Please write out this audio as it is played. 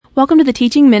Welcome to the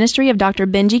teaching ministry of Dr.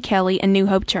 Benji Kelly and New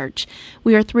Hope Church.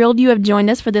 We are thrilled you have joined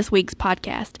us for this week's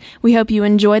podcast. We hope you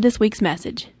enjoy this week's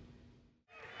message.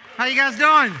 How you guys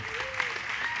doing?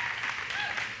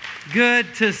 Good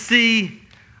to see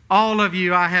all of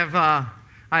you.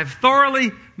 I've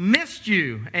thoroughly missed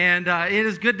you, and it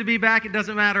is good to be back. It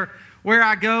doesn't matter where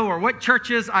I go or what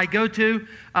churches I go to.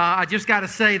 I just got to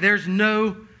say, there's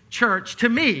no church to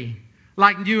me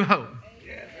like New Hope.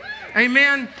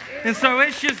 Amen. And so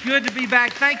it's just good to be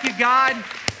back. Thank you, God,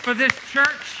 for this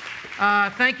church.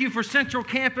 Thank you for Central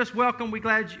Campus. Welcome.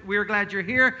 We're glad you're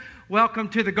here. Welcome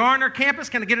to the Garner campus.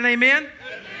 Can I get an amen? Amen.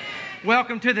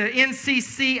 Welcome to the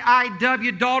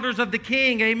NCCIW Daughters of the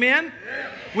King. Amen.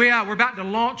 Amen. We're about to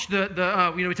launch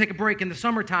we take a break in the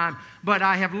summertime, but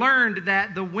I have learned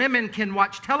that the women can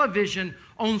watch television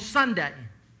on Sunday.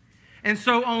 And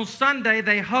so on Sunday,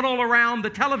 they huddle around the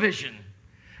television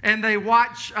and they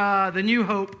watch the New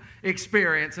Hope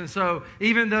experience. And so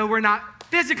even though we're not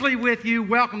physically with you,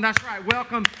 welcome. That's right.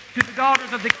 Welcome to the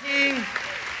Daughters of the King.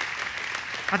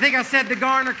 I think I said the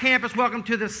Garner campus. Welcome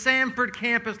to the Sanford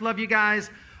campus. Love you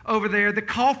guys over there. The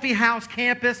Coffee House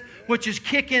campus, which is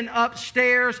kicking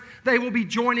upstairs. They will be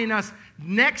joining us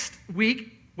next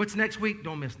week. What's next week?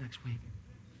 Don't miss next week.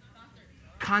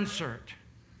 Concert.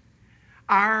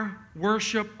 Our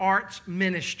worship arts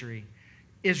ministry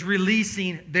is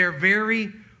releasing their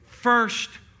very first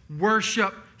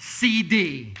worship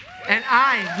CD. And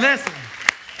listen.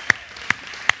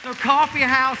 So Coffee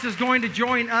House is going to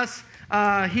join us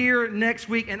here next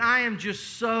week. And I am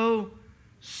just so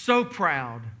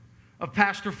proud of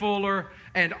Pastor Fuller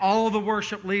and all the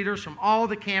worship leaders from all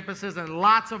the campuses and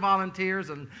lots of volunteers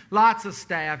and lots of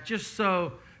staff. Just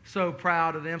so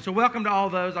proud of them. So welcome to all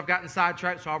those. I've gotten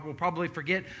sidetracked, so I will probably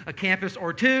forget a campus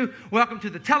or two. Welcome to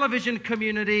the television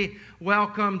community.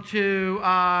 Welcome to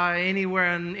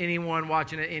anywhere and anyone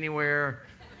watching it anywhere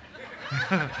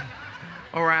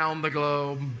around the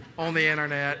globe, on the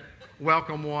internet.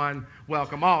 Welcome one,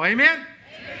 welcome all. Amen? Amen.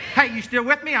 Hey, you still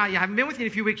with me? I haven't been with you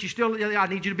in a few weeks. I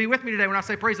need you to be with me today. When I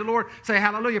say praise the Lord, say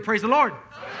hallelujah. Praise the Lord.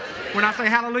 Hallelujah. When I say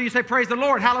hallelujah, say praise the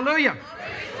Lord. Hallelujah.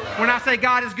 When I say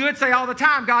God is good, say all the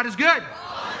time, God is good.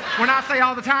 When I say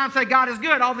all the time, say God is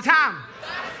good all the time.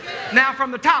 Now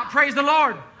from the top, praise the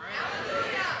Lord.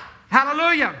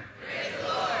 Hallelujah.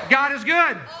 God is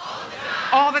good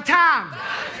all the time.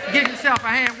 Give yourself a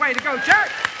hand. Way to go,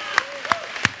 church.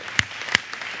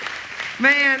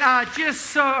 Man,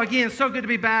 so good to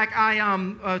be back.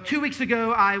 2 weeks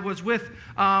ago, I was with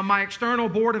my external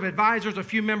board of advisors, a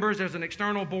few members. There's an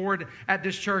external board at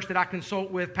this church that I consult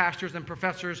with, pastors and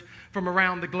professors from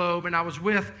around the globe. And I was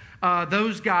with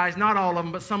those guys, not all of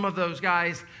them, but some of those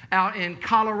guys out in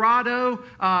Colorado.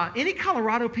 Any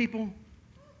Colorado people?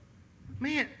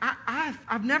 Man,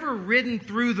 I've never ridden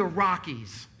through the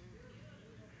Rockies.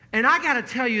 And I got to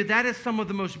tell you, that is some of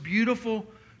the most beautiful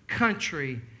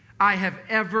country I have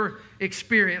ever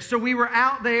experienced. So we were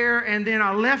out there, and then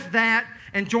I left that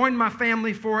and joined my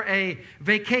family for a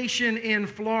vacation in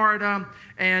Florida.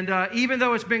 And even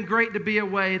though it's been great to be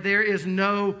away, there is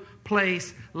no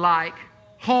place like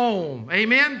home.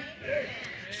 Amen?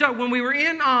 So when we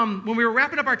were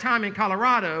wrapping up our time in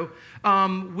Colorado,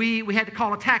 we had to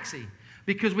call a taxi,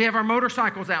 because we have our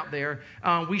motorcycles out there.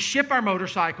 We ship our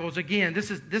motorcycles. Again, this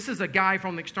is a guy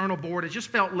from the external board that just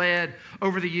felt led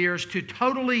over the years to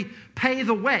totally pay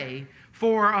the way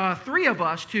for three of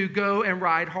us to go and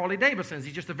ride Harley Davidsons.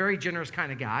 He's just a very generous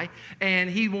kind of guy, and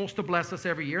he wants to bless us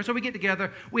every year. So we get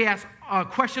together. We ask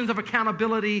questions of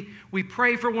accountability. We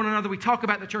pray for one another. We talk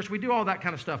about the church. We do all that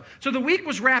kind of stuff. So the week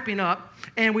was wrapping up,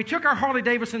 and we took our Harley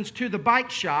Davidsons to the bike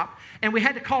shop, and we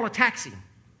had to call a taxi.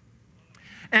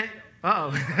 And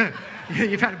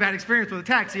you've had a bad experience with a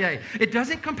taxi, eh? It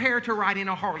doesn't compare to riding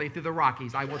a Harley through the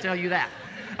Rockies, I will tell you that.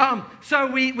 So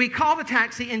we call the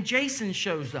taxi, and Jason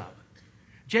shows up.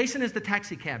 Jason is the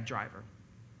taxi cab driver.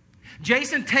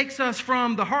 Jason takes us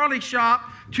from the Harley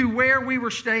shop to where we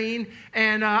were staying,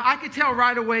 and I could tell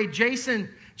right away Jason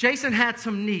had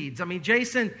some needs. I mean,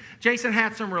 Jason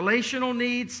had some relational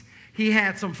needs. He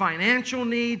had some financial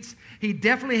needs. He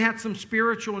definitely had some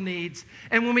spiritual needs.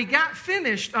 And when we got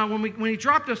finished, when he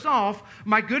dropped us off,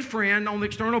 my good friend on the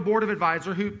external board of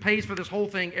advisor, who pays for this whole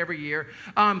thing every year,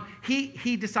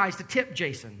 he decides to tip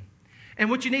Jason. And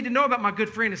what you need to know about my good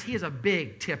friend is he is a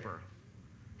big tipper.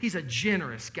 He's a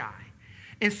generous guy.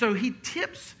 And so he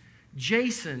tips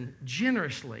Jason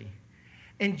generously.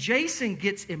 And Jason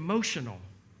gets emotional.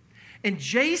 And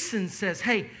Jason says,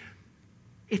 hey,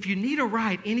 if you need a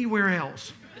ride anywhere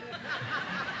else,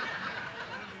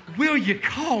 will you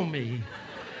call me?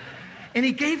 And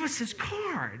he gave us his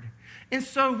card. And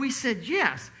so we said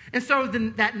yes. And so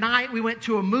that night we went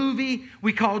to a movie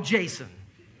we called Jason.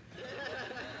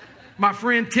 My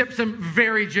friend tips him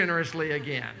very generously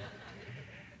again.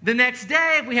 The next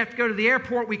day, if we have to go to the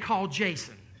airport, we call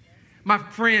Jason. My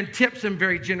friend tips him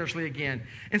very generously again.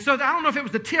 And so I don't know if it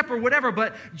was the tip or whatever,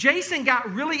 but Jason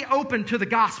got really open to the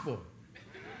gospel.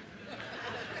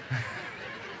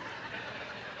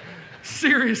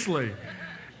 Seriously.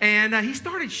 And he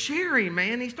started sharing,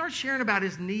 man. He started sharing about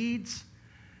his needs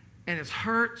and his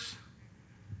hurts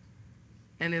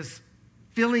and his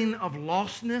feeling of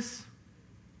lostness,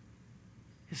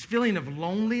 his feeling of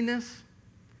loneliness.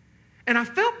 And I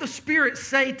felt the Spirit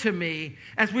say to me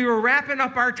as we were wrapping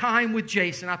up our time with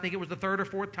Jason, I think it was the third or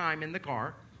fourth time in the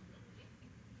car,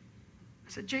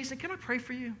 I said, Jason, can I pray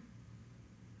for you?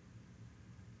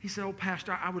 He said, oh,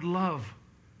 Pastor, I would love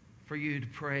for you to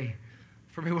pray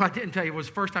for me. What I didn't tell you was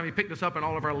the first time he picked us up in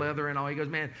all of our leather and all. He goes,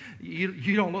 man,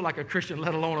 you don't look like a Christian,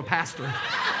 let alone a pastor.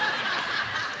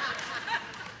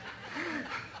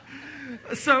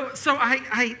 So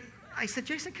I said,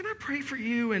 Jason, can I pray for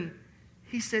you? And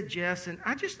he said yes. And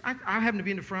I happened to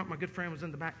be in the front. My good friend was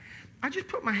in the back. I just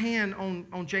put my hand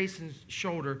on Jason's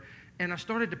shoulder, and I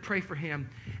started to pray for him.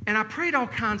 And I prayed all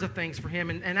kinds of things for him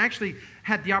and actually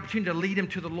had the opportunity to lead him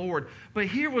to the Lord. But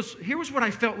here was what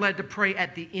I felt led to pray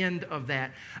at the end of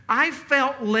that. I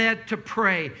felt led to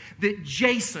pray that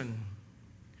Jason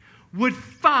would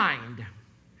find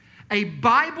a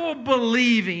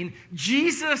Bible-believing,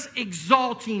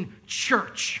 Jesus-exalting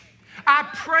church. I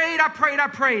prayed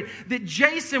that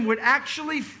Jason would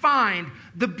actually find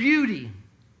the beauty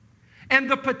and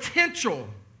the potential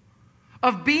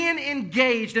of being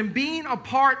engaged and being a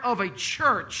part of a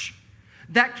church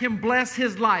that can bless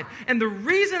his life. And the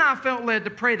reason I felt led to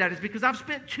pray that is because I've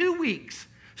spent 2 weeks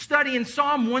studying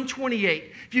Psalm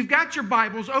 128. If you've got your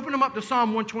Bibles, open them up to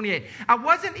Psalm 128. I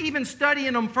wasn't even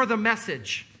studying them for the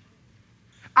message.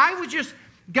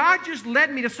 God just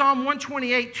led me to Psalm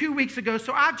 128 2 weeks ago,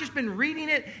 so I've just been reading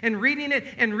it and reading it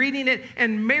and reading it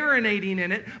and marinating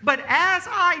in it. But as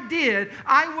I did,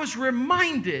 I was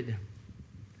reminded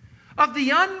of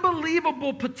the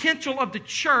unbelievable potential of the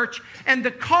church and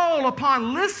the call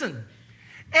upon, listen,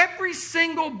 every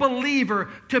single believer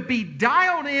to be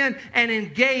dialed in and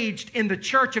engaged in the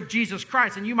church of Jesus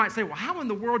Christ. And you might say, well, how in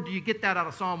the world do you get that out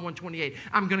of Psalm 128?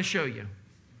 I'm going to show you.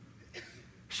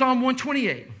 Psalm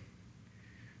 128.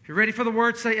 If you're ready for the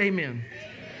word, say amen. Amen.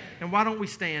 And why don't we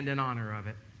stand in honor of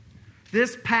it?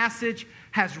 This passage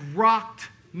has rocked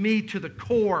me to the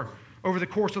core over the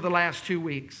course of the last 2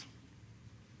 weeks.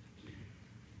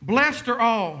 Blessed are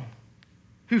all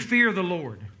who fear the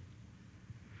Lord,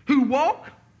 who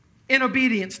walk in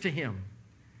obedience to Him.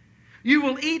 You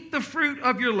will eat the fruit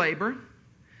of your labor.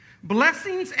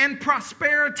 Blessings and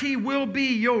prosperity will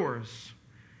be yours.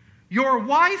 Your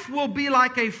wife will be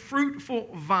like a fruitful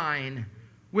vine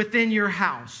within your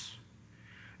house.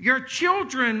 Your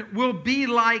children will be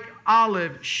like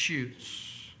olive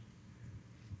shoots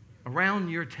around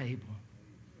your table.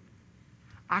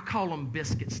 I call them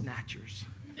biscuit snatchers.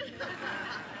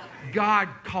 God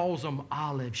calls them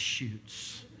olive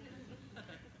shoots.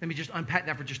 Let me just unpack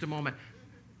that for just a moment.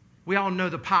 We all know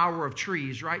the power of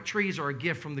trees, right? Trees are a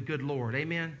gift from the good Lord.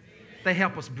 Amen? They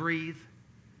help us breathe.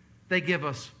 They give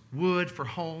us wood for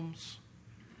homes.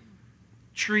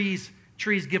 Trees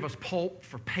give us pulp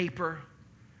for paper.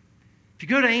 If you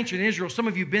go to ancient Israel, some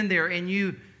of you have been there, and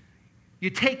you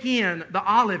take in the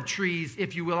olive trees,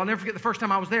 if you will. I'll never forget the first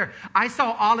time I was there. I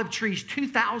saw olive trees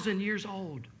 2,000 years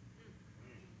old.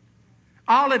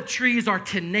 Olive trees are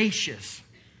tenacious.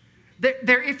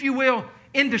 They're, if you will,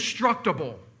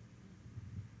 indestructible.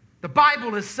 The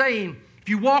Bible is saying, if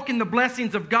you walk in the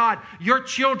blessings of God, your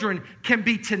children can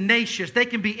be tenacious. They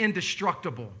can be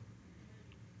indestructible.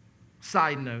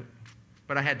 Side note,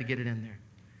 but I had to get it in there.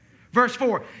 Verse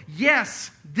 4,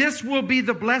 yes, this will be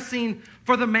the blessing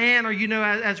for the man, or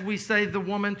as we say the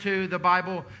woman to the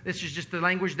Bible, this is just the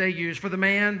language they use, for the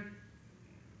man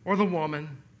or the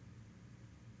woman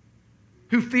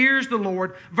who fears the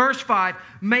Lord. Verse 5,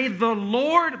 may the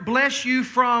Lord bless you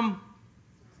from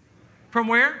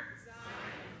where?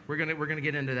 We're going to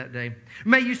get into that day.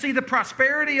 May you see the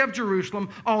prosperity of Jerusalem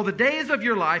all the days of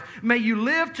your life. May you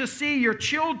live to see your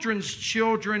children's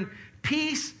children.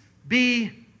 Peace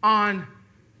be on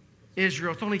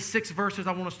Israel. It's only 6 verses.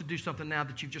 I want us to do something now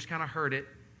that you've just kind of heard it.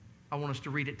 I want us to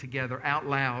read it together out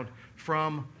loud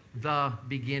from the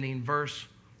beginning. Verse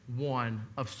 1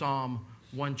 of Psalm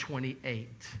 128.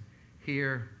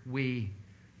 Here we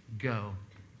go.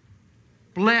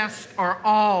 Blessed are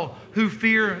all who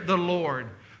fear the Lord,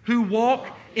 who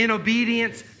walk in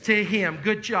obedience to Him.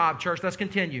 Good job, church. Let's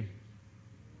continue.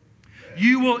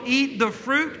 You will eat the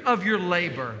fruit of your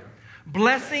labor.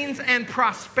 Blessings and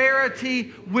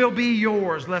prosperity will be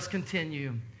yours. Let's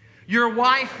continue. Your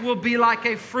wife will be like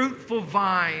a fruitful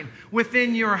vine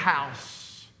within your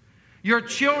house. Your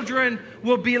children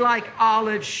will be like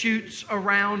olive shoots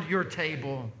around your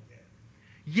table.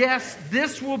 Yes,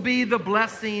 this will be the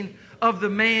blessing of the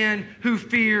man who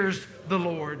fears the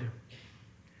Lord.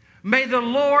 May the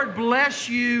Lord bless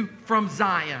you from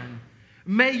Zion.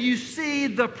 May you see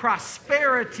the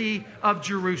prosperity of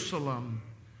Jerusalem.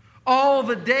 All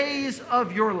the days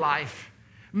of your life,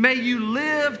 may you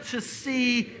live to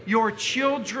see your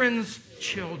children's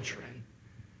children.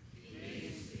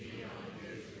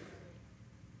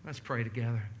 Let's pray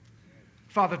together.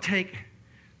 Father, take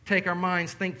our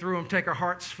minds, think through them, take our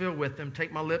hearts, fill with them,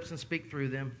 take my lips and speak through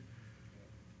them.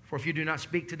 For if you do not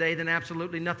speak today, then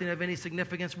absolutely nothing of any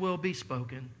significance will be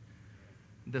spoken.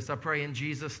 This I pray in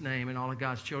Jesus' name, and all of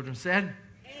God's children said,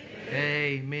 Amen.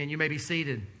 Amen. You may be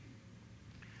seated.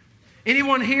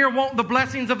 Anyone here want the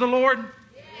blessings of the Lord?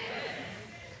 Yes.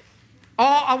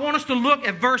 I want us to look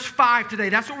at verse 5 today.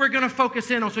 That's what we're going to focus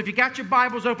in on. So if you got your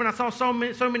Bibles open, I saw so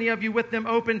many of you with them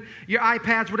open, your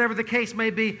iPads, whatever the case may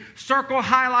be. Circle,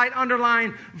 highlight,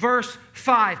 underline verse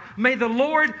 5. May the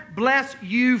Lord bless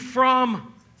you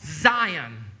from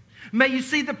Zion. May you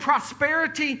see the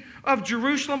prosperity of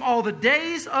Jerusalem all the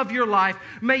days of your life.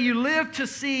 May you live to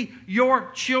see your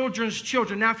children's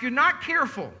children. Now, if you're not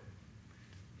careful,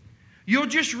 you'll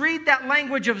just read that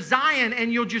language of Zion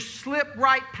and you'll just slip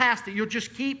right past it. You'll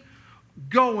just keep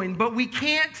going. But we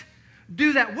can't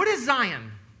do that. What is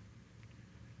Zion?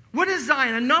 What is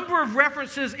Zion? A number of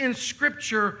references in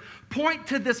Scripture point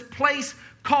to this place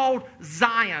called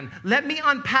Zion. Let me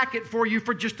unpack it for you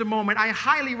for just a moment. I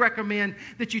highly recommend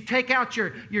that you take out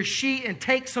your sheet and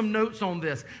take some notes on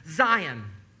this. Zion.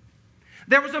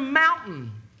 There was a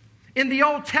mountain in the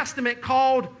Old Testament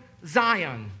called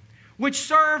Zion, which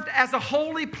served as a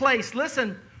holy place,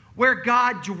 listen, where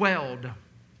God dwelled.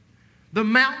 The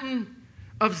mountain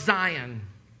of Zion.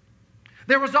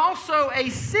 There was also a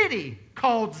city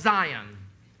called Zion.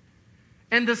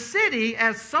 And the city,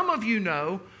 as some of you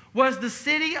know, was the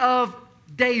city of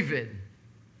David,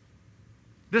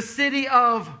 the city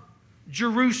of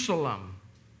Jerusalem.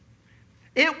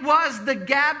 It was the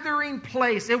gathering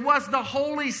place. It was the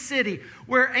holy city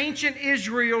where ancient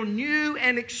Israel knew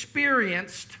and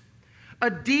experienced a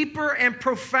deeper and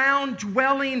profound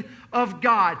dwelling of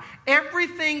God.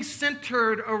 Everything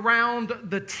centered around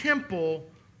the temple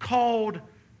called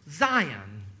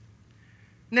Zion.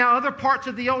 Now, other parts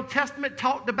of the Old Testament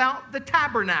talked about the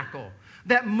tabernacle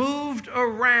that moved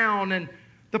around and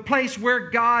the place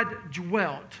where God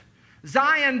dwelt.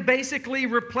 Zion basically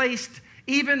replaced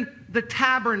even the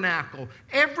tabernacle.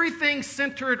 Everything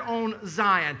centered on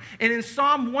Zion. And in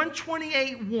Psalm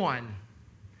 128:1,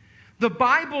 the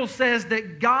Bible says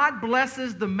that God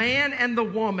blesses the man and the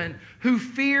woman who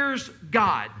fears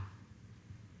God.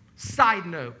 Side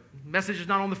note, the message is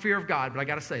not on the fear of God, but I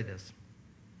got to say this.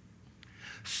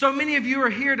 So many of you are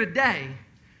here today,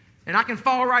 and I can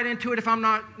fall right into it if I'm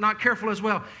not careful as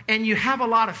well, and you have a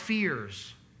lot of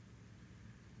fears.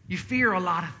 You fear a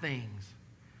lot of things.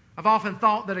 I've often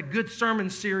thought that a good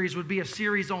sermon series would be a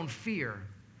series on fear.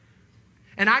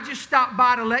 And I just stopped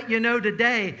by to let you know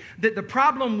today that the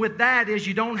problem with that is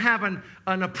you don't have an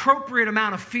appropriate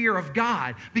amount of fear of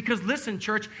God. Because listen,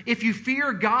 church, if you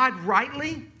fear God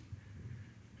rightly,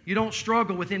 you don't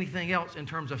struggle with anything else in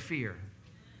terms of fear.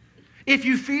 If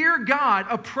you fear God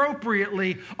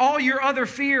appropriately, all your other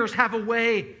fears have a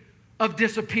way of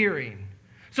disappearing.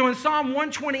 So in Psalm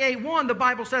 128:1, the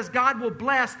Bible says God will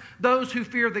bless those who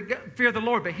fear the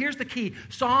Lord. But here's the key.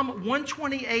 Psalm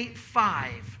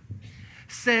 128:5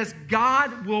 says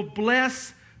God will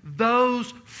bless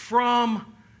those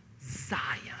from Zion.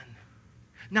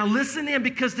 Now listen in,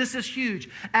 because this is huge.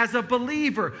 As a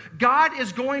believer, God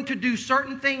is going to do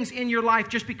certain things in your life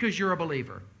just because you're a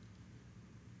believer.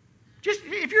 Just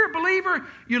if you're a believer,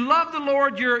 you love the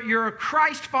Lord, you're a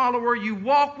Christ follower, you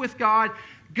walk with God,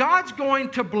 God's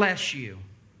going to bless you.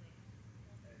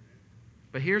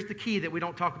 But here's the key that we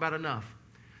don't talk about enough,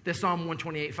 that Psalm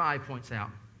 128:5 points out.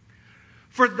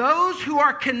 For those who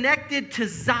are connected to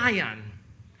Zion,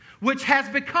 which has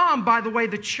become, by the way,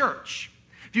 the church.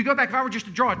 If you go back, if I were just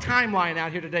to draw a timeline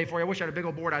out here today for you, I wish I had a big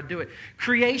old board, I'd do it.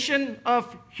 Creation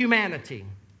of humanity,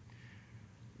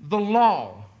 the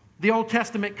law, the Old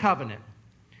Testament covenant,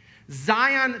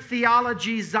 Zion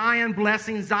theology, Zion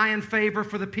blessing, Zion favor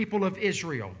for the people of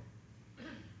Israel,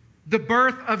 the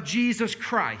birth of Jesus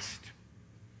Christ,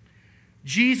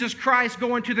 Jesus Christ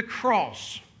going to the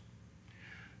cross,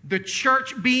 the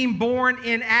church being born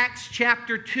in Acts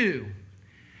chapter 2,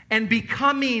 and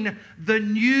becoming the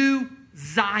new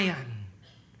Zion,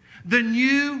 the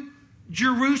new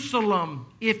Jerusalem,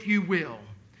 if you will.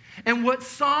 And what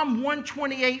Psalm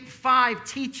 128:5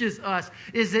 teaches us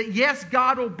is that, yes,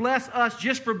 God will bless us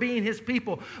just for being His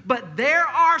people, but there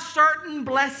are certain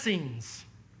blessings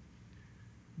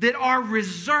that are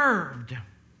reserved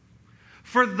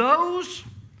for those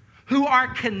who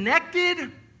are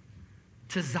connected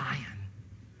to Zion.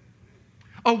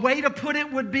 A way to put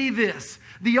it would be this: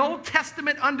 the Old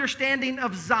Testament understanding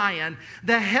of Zion,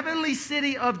 the heavenly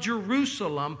city of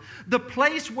Jerusalem, the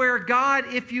place where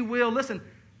God, if you will, listen,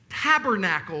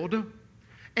 tabernacled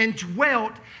and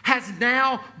dwelt, has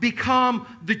now become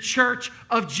the church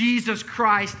of Jesus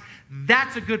Christ.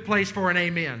 That's a good place for an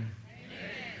amen. Amen.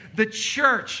 The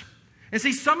church. And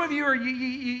see, some of you are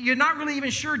you're not really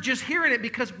even sure just hearing it,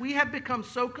 because we have become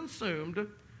so consumed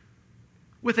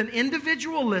with an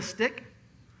individualistic,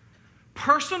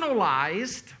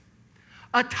 personalized,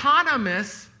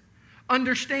 autonomous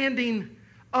understanding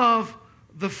of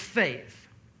the faith.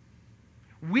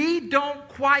 We don't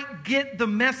quite get the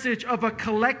message of a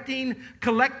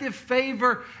collective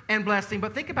favor and blessing.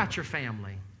 But think about your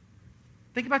family.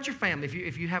 Think about your family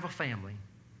if you have a family.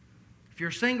 If you're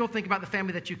single, think about the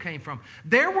family that you came from.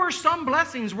 There were some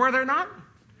blessings, were there not?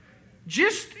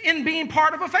 Just in being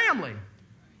part of a family,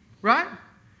 right?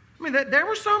 I mean, there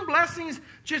were some blessings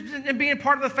just in being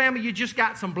part of the family. You just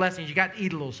got some blessings. You got to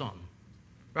eat a little something,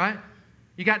 right?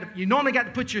 You normally got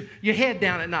to put your head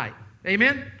down at night.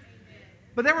 Amen?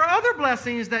 But there were other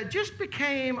blessings that just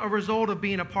became a result of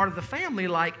being a part of the family,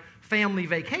 like family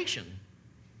vacation.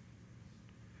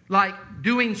 Like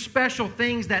doing special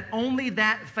things that only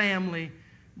that family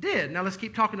did. Now let's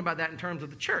keep talking about that in terms of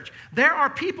the church. There are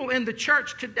people in the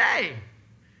church today,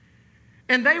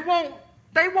 and they want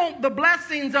the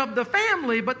blessings of the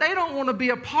family, but they don't want to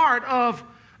be a part of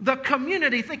the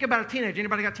community. Think about a teenager.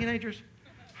 Anybody got teenagers?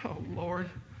 Oh, Lord.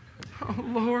 Oh,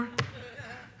 Lord.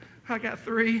 I got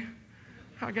three.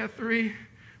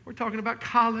 We're talking about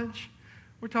college.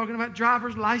 We're talking about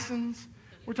driver's license.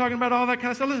 We're talking about all that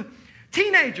kind of stuff. Listen,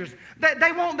 teenagers,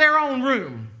 they want their own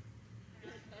room.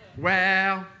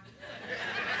 Well,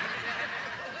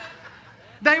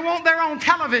 they want their own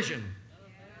television.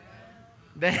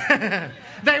 They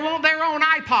want their own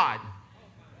iPod.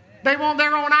 They want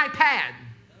their own iPad.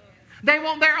 They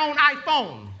want their own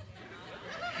iPhone.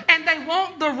 And they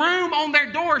want the room on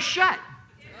their door shut.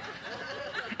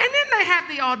 And then they have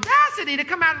the audacity to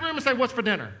come out of the room and say, "What's for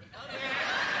dinner?"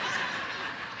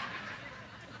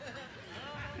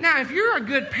 Now, if you're a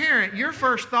good parent, your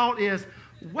first thought is,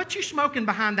 "What you smoking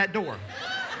behind that door?"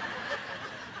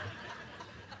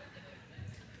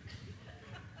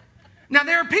 Now,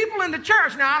 there are people in the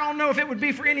church. Now, I don't know if it would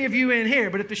be for any of you in here,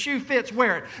 but if the shoe fits,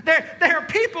 wear it. There are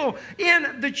people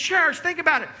in the church, think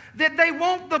about it, that they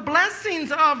want the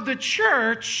blessings of the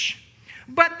church,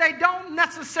 but they don't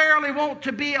necessarily want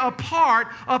to be a part,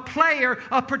 a player,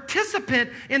 a participant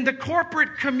in the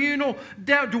corporate communal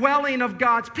dwelling of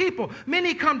God's people.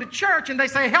 Many come to church and they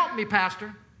say, "Help me,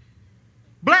 Pastor.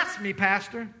 Bless me,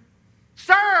 Pastor.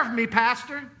 Serve me,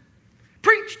 Pastor.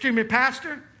 Preach to me,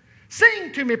 Pastor.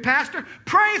 Sing to me, Pastor.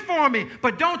 Pray for me.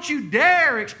 But don't you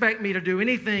dare expect me to do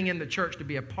anything in the church to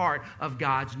be a part of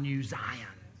God's new Zion."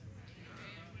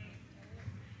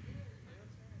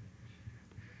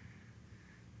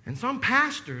 And some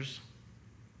pastors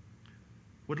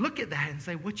would look at that and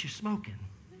say, "What you smoking?"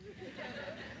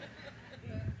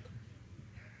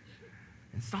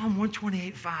 And Psalm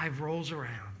 128:5 rolls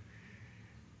around.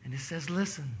 And it says,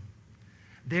 listen,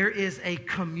 there is a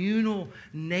communal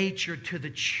nature to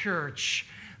the church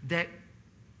that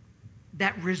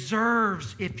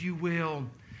reserves, if you will,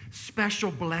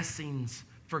 special blessings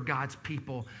for God's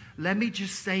people. Let me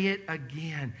just say it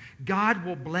again. God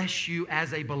will bless you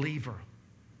as a believer.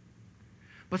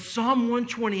 But Psalm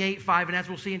 128:5, and as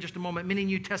we'll see in just a moment, many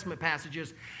New Testament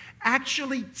passages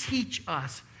actually teach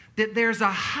us that there's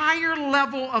a higher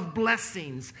level of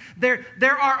blessings. There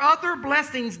are other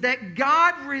blessings that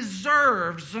God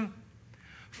reserves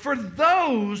for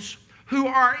those who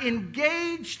are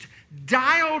engaged,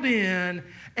 dialed in,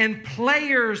 and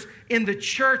players in the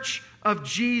church of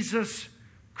Jesus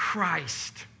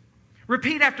Christ.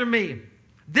 Repeat after me.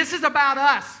 This is about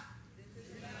us.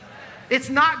 It's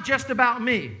not just about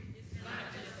me.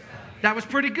 That was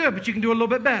pretty good, but you can do a little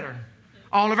bit better.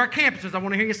 All of our campuses, I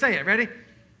want to hear you say it. Ready?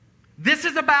 This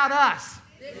is about us.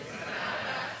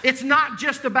 It's not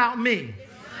just about me.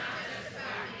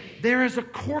 There is a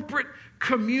corporate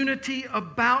community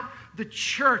about the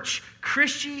church.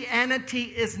 Christianity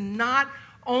is not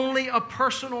only a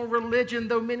personal religion,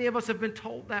 though many of us have been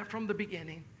told that from the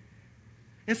beginning.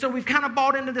 And so we've kind of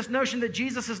bought into this notion that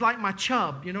Jesus is like my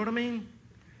chub. You know what I mean?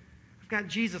 I've got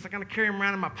Jesus. I kind of carry him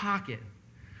around in my pocket.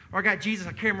 Or I got Jesus.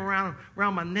 I carry him around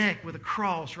my neck with a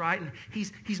cross, right? And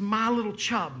he's my little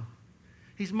chub.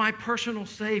 He's my personal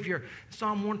Savior.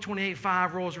 Psalm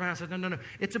 128:5 rolls around and says, no.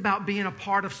 It's about being a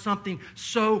part of something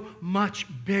so much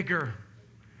bigger.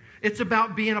 It's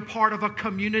about being a part of a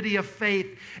community of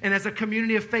faith. And as a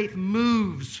community of faith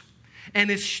moves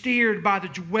and is steered by the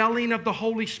dwelling of the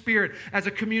Holy Spirit, as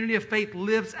a community of faith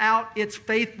lives out its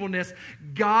faithfulness,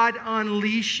 God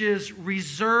unleashes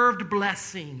reserved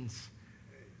blessings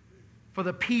for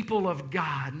the people of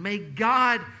God. May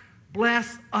God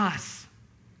bless us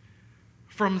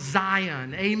from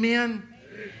Zion. Amen?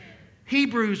 Amen.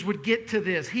 Hebrews would get to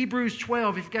this. Hebrews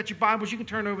 12. If you've got your Bibles, you can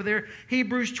turn over there.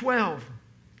 Hebrews 12,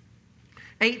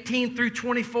 18 through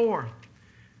 24.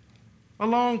 A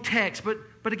long text, but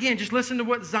again, just listen to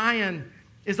what Zion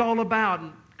is all about,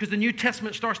 because the New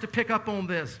Testament starts to pick up on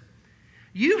this.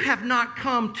 You have not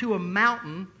come to a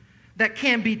mountain that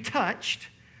can be touched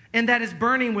and that is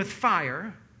burning with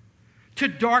fire, to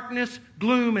darkness,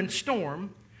 gloom, and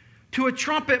storm, to a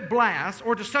trumpet blast,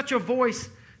 or to such a voice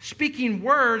speaking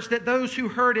words that those who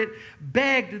heard it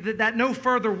begged that no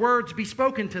further words be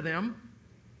spoken to them.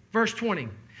 Verse 20,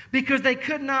 because they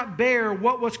could not bear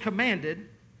what was commanded.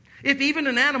 If even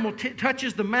an animal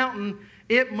touches the mountain,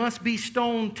 it must be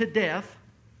stoned to death.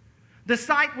 The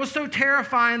sight was so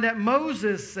terrifying that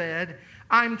Moses said,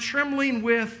 I'm trembling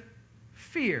with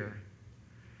fear.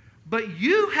 But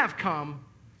you have come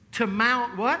to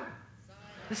Mount what?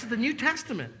 This is the New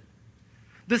Testament.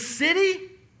 The city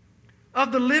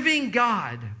of the living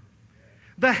God,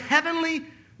 the heavenly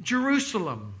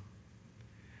Jerusalem.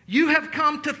 You have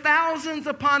come to thousands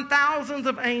upon thousands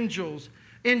of angels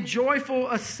in joyful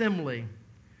assembly,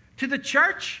 to the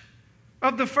church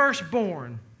of the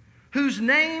firstborn, whose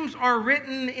names are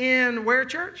written in where,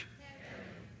 church?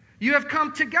 You have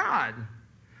come to God,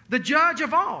 the judge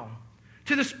of all,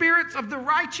 to the spirits of the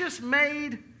righteous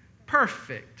made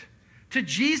perfect, to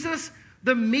Jesus,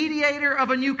 the mediator of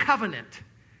a new covenant,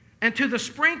 and to the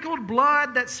sprinkled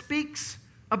blood that speaks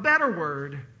a better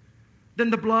word than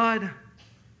the blood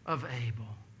of Abel.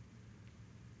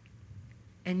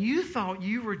 And you thought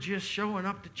you were just showing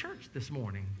up to church this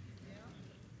morning.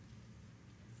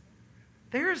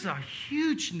 There's a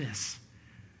hugeness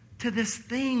to this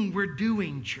thing we're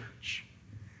doing, church.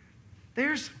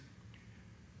 There's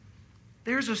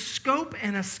a scope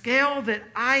and a scale that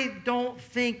I don't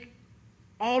think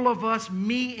all of us,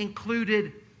 me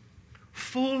included,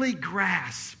 fully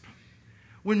grasp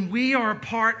when we are a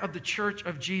part of the church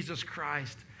of Jesus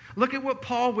Christ. Look at what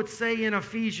Paul would say in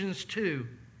Ephesians 2.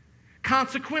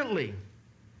 Consequently,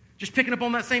 just picking up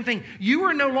on that same thing, you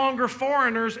are no longer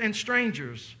foreigners and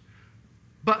strangers,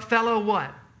 but fellow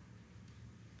what?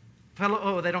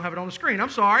 Oh, they don't have it on the screen.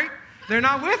 I'm sorry. They're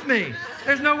not with me.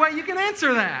 There's no way you can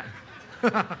answer that.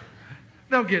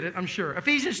 They'll get it, I'm sure.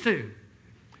 Ephesians 2,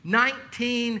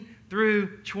 19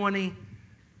 through 22.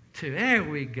 There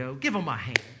we go. Give them a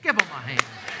hand. Give them a hand.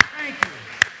 Thank you.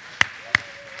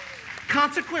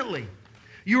 Consequently,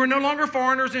 you are no longer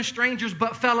foreigners and strangers,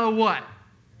 but fellow what?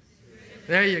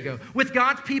 There you go. With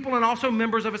God's people and also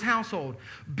members of his household,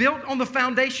 built on the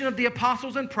foundation of the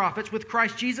apostles and prophets, with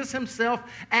Christ Jesus himself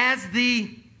as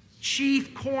the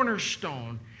chief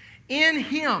cornerstone. In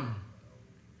him,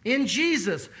 in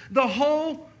Jesus, the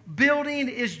whole building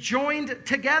is joined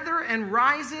together and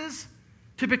rises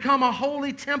to become a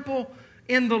holy temple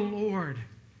in the Lord.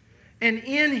 And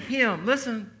in him,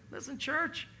 listen,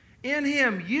 church, in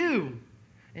him, you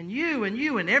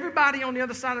and everybody on the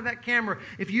other side of that camera,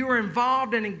 if you are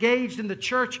involved and engaged in the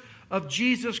church of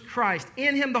Jesus Christ,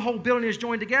 in him the whole building is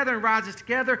joined together and rises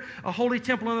together, a holy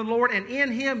temple in the Lord, and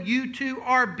in him you two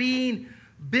are being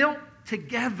built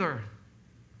together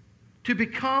to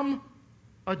become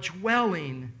a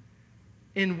dwelling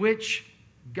in which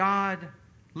God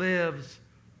lives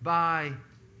by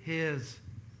his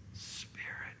Spirit.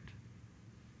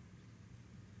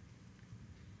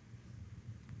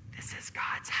 This is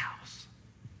God's house.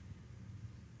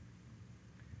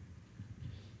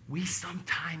 We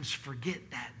sometimes forget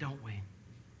that, don't we?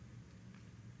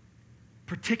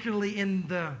 Particularly in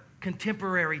the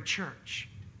contemporary church.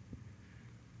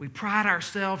 We pride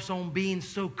ourselves on being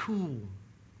so cool,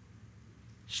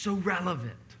 so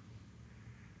relevant,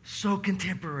 so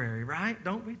contemporary, right?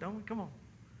 Don't we? Come on.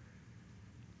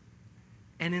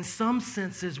 And in some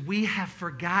senses, we have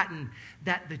forgotten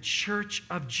that the church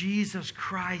of Jesus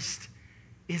Christ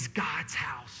is God's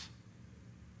house.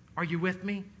 Are you with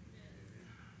me?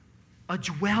 A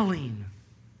dwelling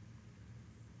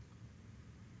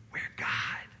where God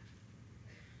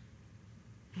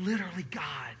literally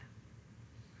God,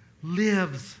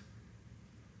 lives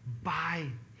by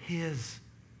His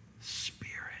Spirit.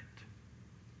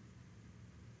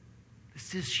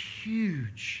 This is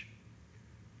huge.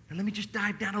 And let me just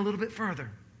dive down a little bit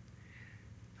further.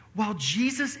 While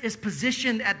Jesus is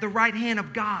positioned at the right hand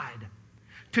of God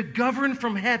to govern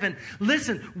from heaven,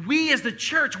 listen, we as the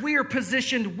church, we are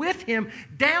positioned with Him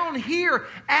down here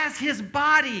as His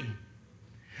body.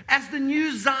 As the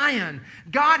new Zion,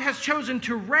 God has chosen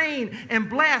to reign and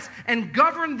bless and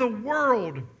govern the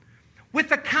world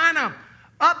with a kind of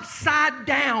upside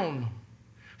down,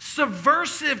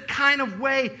 subversive kind of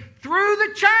way through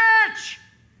the church.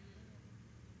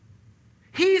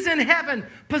 He's in heaven,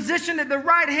 positioned at the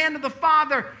right hand of the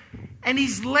Father, and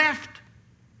He's left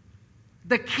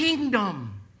the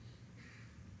kingdom,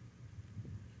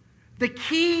 the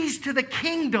keys to the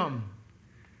kingdom.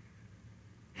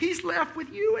 He's left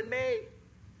with you and me.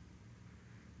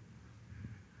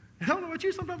 I don't know about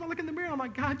you. Sometimes I look in the mirror and I'm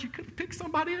like, God, you could have picked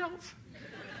somebody else.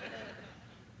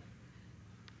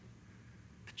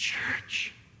 The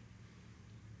church.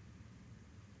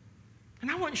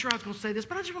 And I wasn't sure I was going to say this,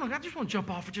 but I just want to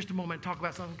jump off for just a moment and talk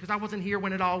about something because I wasn't here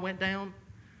when it all went down.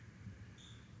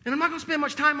 And I'm not going to spend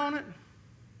much time on it.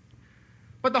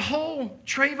 But the whole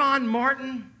Trayvon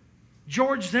Martin,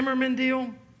 George Zimmerman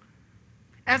deal,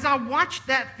 as I watched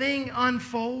that thing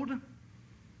unfold,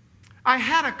 I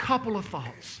had a couple of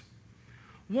thoughts.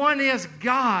 One is,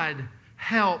 God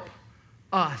help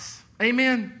us.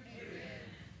 Amen?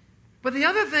 But the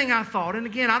other thing I thought, and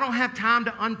again, I don't have time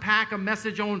to unpack a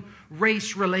message on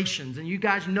race relations, and you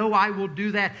guys know I will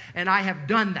do that, and I have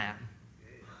done that.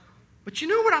 But you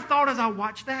know what I thought as I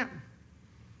watched that?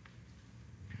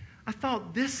 I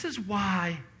thought, this is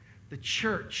why the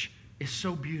church is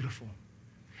so beautiful.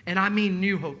 And I mean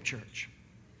New Hope Church.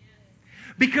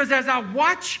 Because as I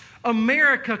watch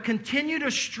America continue to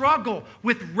struggle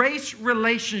with race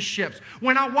relationships,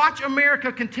 when I watch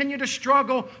America continue to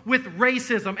struggle with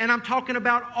racism, and I'm talking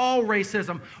about all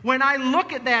racism, when I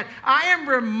look at that, I am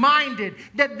reminded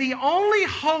that the only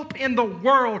hope in the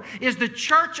world is the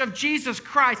Church of Jesus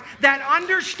Christ that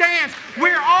understands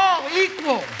we're all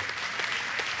equal.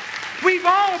 We've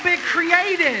all been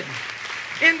created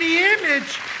in the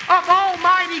image of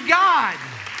Almighty God.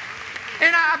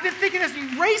 And I've been thinking this,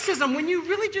 racism, when you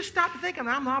really just stop thinking,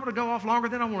 I'm liable to go off longer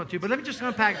than I wanted to, but let me just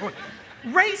unpack it for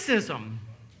you. Racism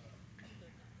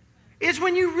is,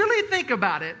 when you really think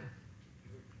about it,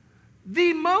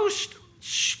 the most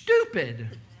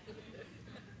stupid,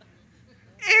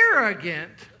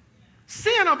 arrogant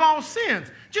sin of all sins.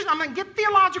 I'm going to get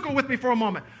theological with me for a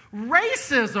moment.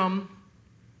 Racism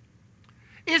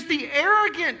is the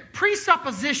arrogant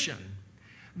presupposition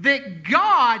that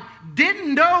God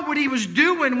didn't know what He was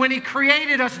doing when He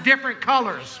created us different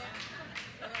colors.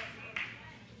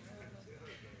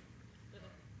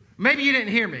 Maybe you didn't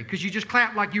hear me because you just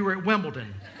clapped like you were at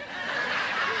Wimbledon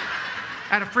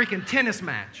at a freaking tennis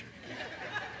match.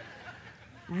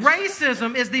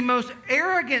 Racism is the most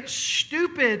arrogant,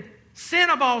 stupid sin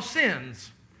of all sins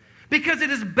because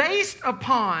it is based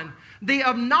upon the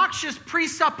obnoxious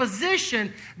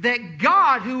presupposition that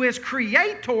God, who is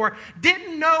creator,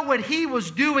 didn't know what He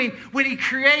was doing when He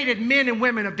created men and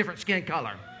women of different skin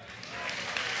color.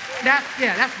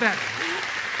 That's better.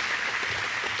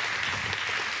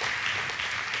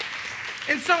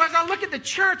 And so as I look at the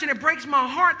church, and it breaks my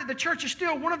heart that the church is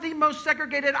still one of the most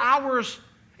segregated hours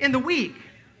in the week,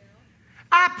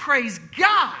 I praise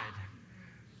God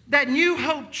that New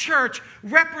Hope Church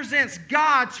represents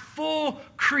God's full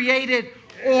created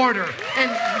order.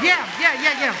 And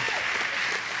yeah.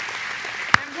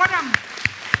 And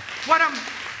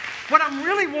what I'm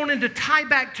really wanting to tie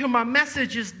back to my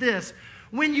message is this.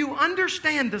 When you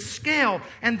understand the scale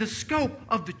and the scope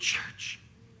of the church,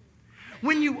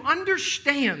 when you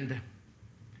understand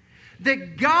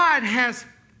that God has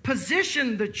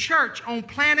positioned the church on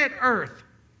planet Earth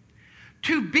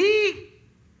to be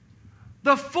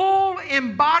the full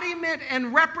embodiment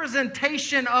and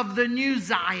representation of the new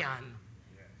Zion,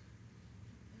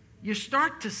 you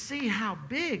start to see how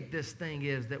big this thing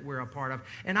is that we're a part of.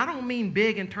 And I don't mean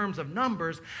big in terms of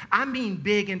numbers. I mean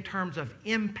big in terms of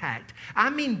impact. I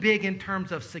mean big in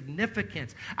terms of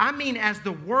significance. I mean, as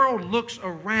the world looks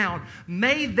around,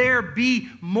 may there be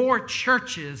more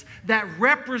churches that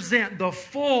represent the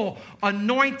full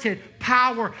anointed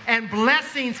power and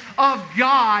blessings of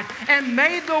God. And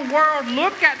may the world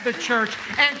look at the church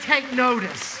and take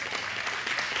notice.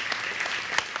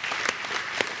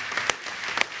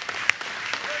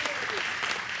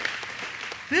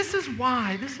 This is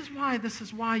why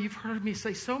you've heard me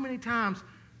say so many times,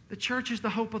 the church is the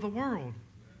hope of the world.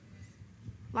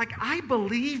 Like, I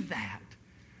believe that.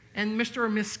 And Mr. or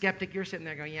Miss Skeptic, you're sitting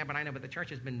there going, yeah, but I know, but the church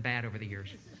has been bad over the years.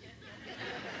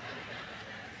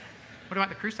 What about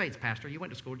the Crusades, Pastor? You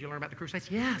went to school. Did you learn about the Crusades?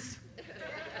 Yes.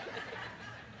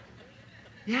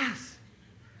 Yes.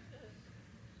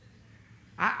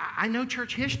 I know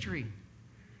church history.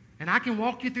 And I can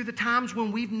walk you through the times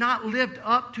when we've not lived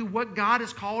up to what God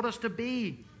has called us to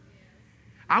be.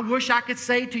 I wish I could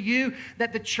say to you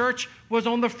that the church was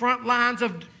on the front lines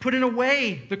of putting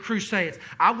away the Crusades.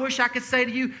 I wish I could say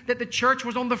to you that the church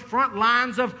was on the front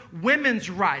lines of women's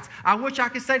rights. I wish I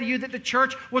could say to you that the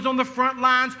church was on the front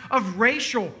lines of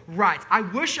racial rights. I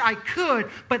wish I could,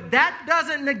 but that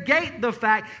doesn't negate the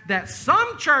fact that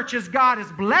some churches God is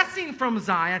blessing from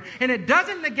Zion, and it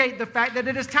doesn't negate the fact that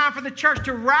it is time for the church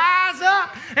to rise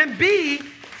up and be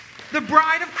the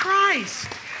bride of Christ.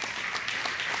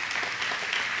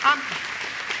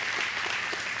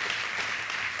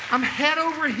 I'm head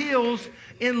over heels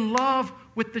in love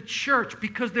with the church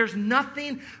because there's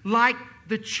nothing like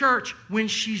the church when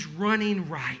she's running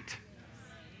right.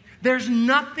 There's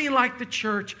nothing like the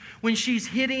church when she's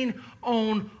hitting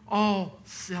on all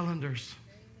cylinders.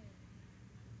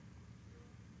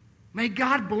 May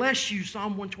God bless you,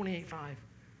 Psalm 128:5.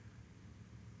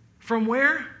 From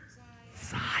where?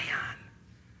 Zion.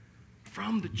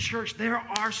 From the church. There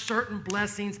are certain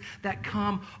blessings that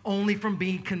come only from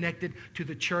being connected to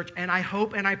the church. And I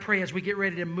hope and I pray as we get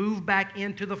ready to move back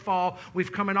into the fall,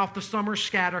 we've coming off the summer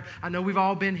scatter. I know we've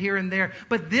all been here and there.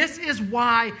 But this is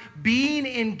why being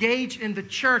engaged in the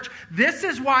church, this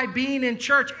is why being in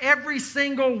church every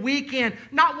single weekend,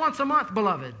 not once a month,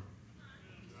 beloved.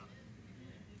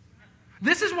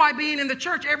 This is why being in the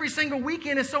church every single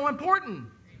weekend is so important.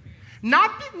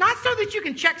 Not so that you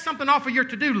can check something off of your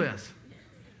to-do list.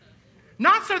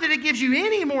 Not so that it gives you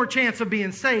any more chance of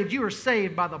being saved. You are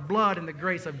saved by the blood and the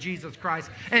grace of Jesus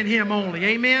Christ and Him only.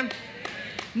 Amen?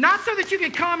 Not so that you can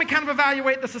come and kind of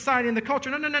evaluate the society and the culture.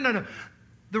 No.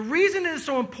 The reason it is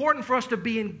so important for us to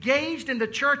be engaged in the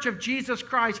church of Jesus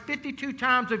Christ 52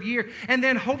 times a year and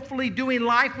then hopefully doing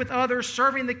life with others,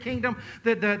 serving the kingdom.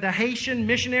 The Haitian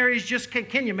missionaries,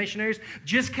 Kenya missionaries,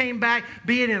 just came back,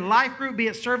 be it in life group, be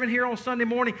it serving here on Sunday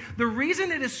morning. The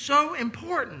reason it is so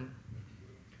important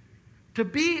to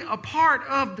be a part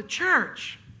of the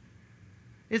church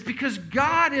is because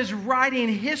God is writing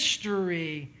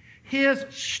history, His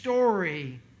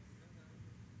story,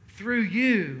 through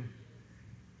you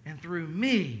and through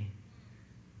me.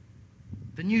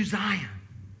 The new Zion,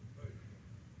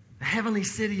 the heavenly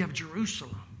city of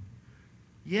Jerusalem.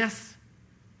 Yes,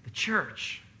 the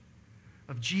church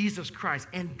of Jesus Christ.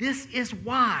 And this is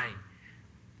why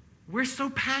we're so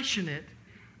passionate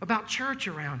about church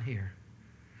around here.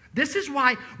 This is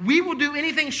why we will do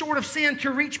anything short of sin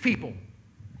to reach people.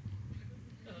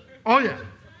 Oh, yeah.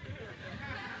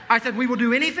 I said we will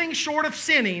do anything short of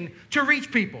sinning to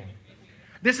reach people.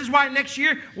 This is why next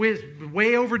year, we're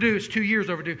way overdue, it's 2 years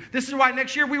overdue. This is why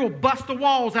next year we will bust the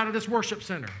walls out of this worship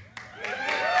center.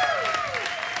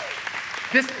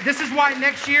 This is why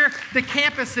next year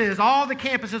all the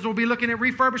campuses will be looking at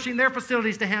refurbishing their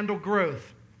facilities to handle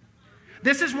growth.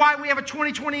 This is why we have a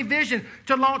 2020 vision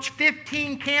to launch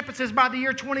 15 campuses by the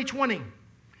year 2020.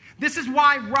 This is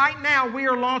why right now we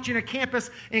are launching a campus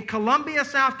in Columbia,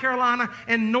 South Carolina,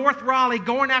 and North Raleigh,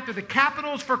 going after the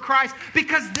capitals for Christ,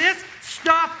 because this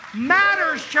stuff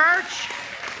matters, church.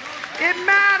 It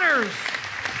matters.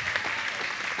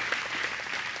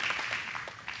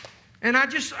 And I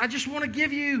just want to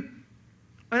give you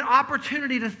an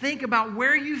opportunity to think about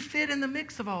where you fit in the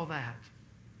mix of all that.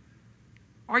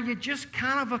 Are you just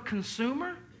kind of a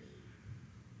consumer?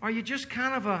 Are you just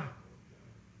kind of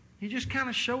you just kind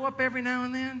of show up every now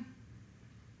and then?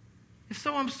 If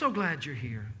so, I'm so glad you're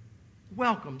here.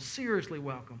 Welcome, seriously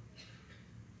welcome.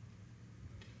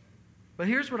 But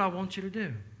here's what I want you to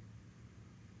do.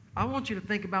 I want you to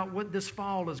think about what this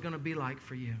fall is going to be like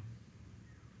for you.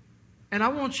 And I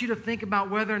want you to think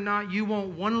about whether or not you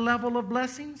want one level of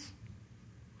blessings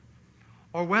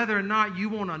or whether or not you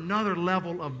want another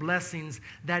level of blessings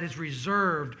that is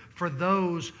reserved for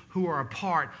those who are a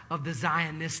part of the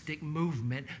Zionistic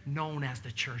movement known as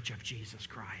the Church of Jesus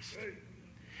Christ.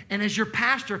 And as your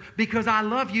pastor, because I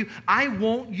love you, I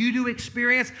want you to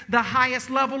experience the highest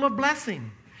level of blessing.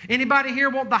 Anybody here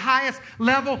want the highest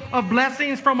level of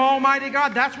blessings from Almighty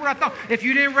God? That's what I thought. If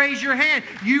you didn't raise your hand,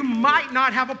 you might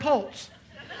not have a pulse.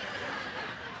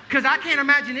 Because I can't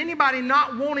imagine anybody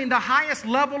not wanting the highest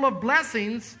level of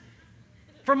blessings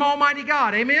from Almighty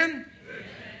God. Amen? Amen.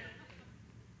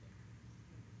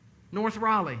 North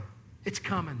Raleigh, it's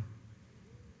coming.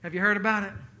 Have you heard about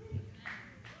it?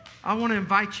 I want to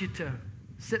invite you to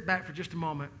sit back for just a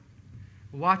moment.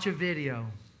 watch a video,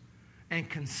 and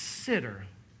consider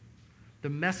the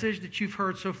message that you've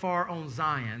heard so far on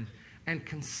Zion, and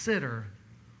consider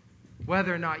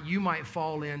whether or not you might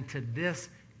fall into this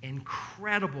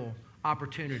incredible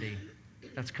opportunity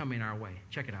that's coming our way.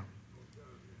 Check it out.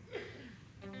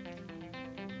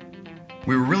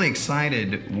 We were really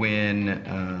excited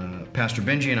when Pastor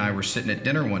Benji and I were sitting at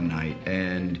dinner one night,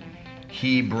 and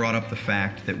he brought up the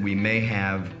fact that we may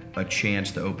have a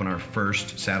chance to open our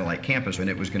first satellite campus, and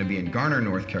it was going to be in Garner,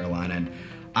 North Carolina. And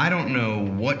I don't know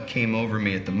what came over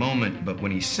me at the moment, but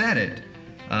when he said it,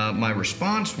 my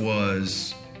response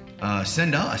was,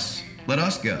 send us, let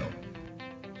us go.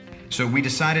 So we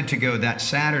decided to go that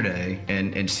Saturday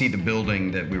and see the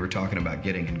building that we were talking about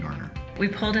getting in Garner. We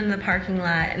pulled into the parking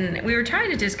lot, and we were trying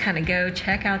to just kind of go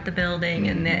check out the building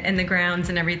and the grounds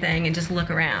and everything and just look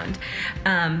around.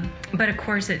 But of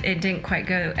course, it didn't quite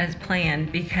go as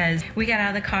planned, because we got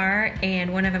out of the car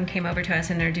and one of them came over to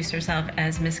us and introduced herself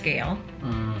as Miss Gail.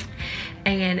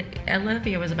 And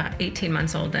Olivia was about 18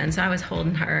 months old then, so I was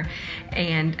holding her.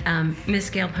 And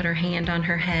Miss Gail put her hand on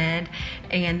her head,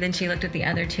 and then she looked at the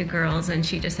other two girls and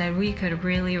she just said, we could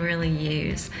really, really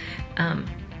use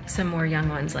some more young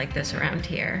ones like this around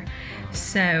here.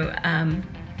 So,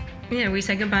 we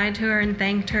said goodbye to her and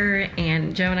thanked her,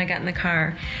 and Joe and I got in the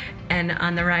car, and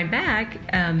on the ride back,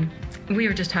 we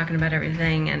were just talking about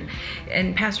everything,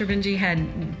 and Pastor Benji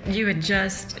you had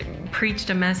just preached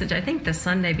a message, I think the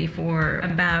Sunday before,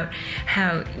 about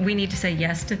how we need to say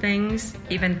yes to things,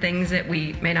 even things that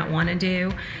we may not want to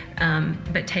do,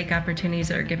 but take opportunities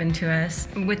that are given to us.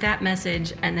 With that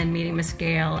message, and then meeting Miss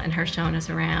Gail and her showing us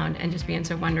around and just being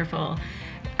so wonderful,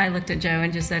 I looked at Joe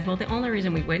and just said, well, the only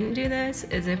reason we wouldn't do this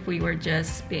is if we were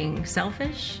just being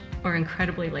selfish or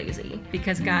incredibly lazy,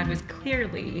 because God was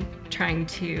clearly trying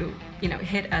to,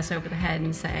 hit us over the head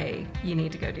and say, you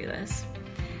need to go do this.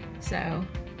 So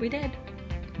we did.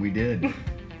 We did.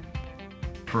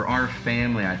 For our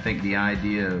family, I think the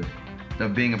idea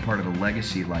of being a part of a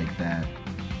legacy like that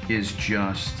is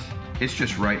it's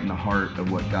just right in the heart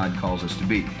of what God calls us to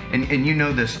be. And you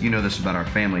know this about our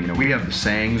family. We have the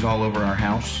sayings all over our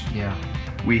house. Yeah.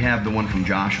 We have the one from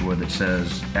Joshua that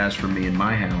says, as for me and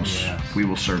my house, we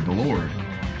will serve the Lord.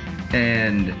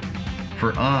 And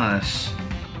for us,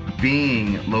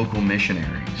 being local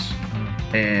missionaries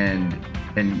and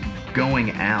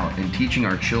going out and teaching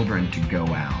our children to go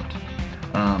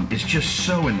out, is just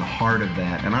so in the heart of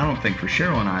that. And I don't think for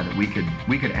Cheryl and I that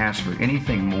we could ask for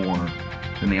anything more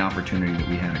than the opportunity that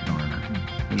we had at Garner.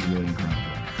 It was really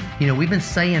incredible. We've been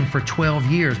saying for 12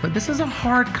 years, but this is a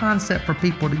hard concept for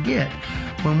people to get.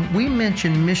 When we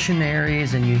mention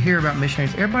missionaries and you hear about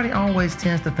missionaries, everybody always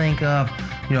tends to think of,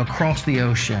 across the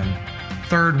ocean,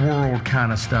 third world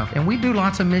kind of stuff. And we do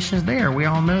lots of missions there. We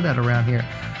all know that around here.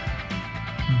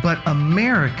 But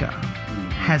America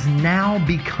has now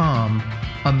become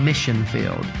a mission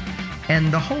field.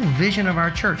 And the whole vision of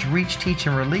our church, Reach, Teach,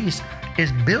 and Release,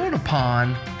 is built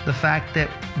upon the fact that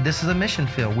this is a mission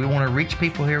field. We want to reach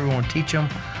people here. We want to teach them.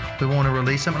 We want to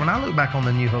release them. When I look back on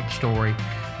the New Hope story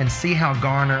and see how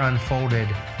Garner unfolded,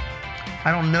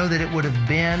 I don't know that it would have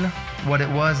been what it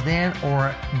was then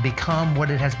or become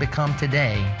what it has become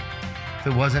today if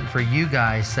it wasn't for you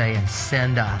guys saying,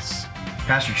 send us.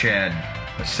 Pastor Chad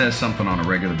says something on a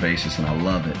regular basis, and I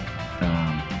love it.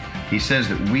 He says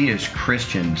that we as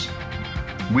Christians,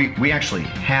 we actually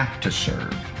have to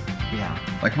serve. Yeah.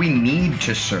 Like, we need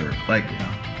to serve. Like,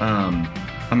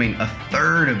 a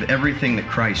third of everything that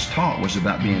Christ taught was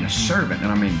about being a servant.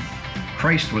 And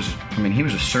Christ was, he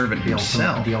was a servant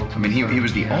himself. He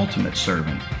was the ultimate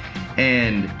servant.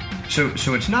 And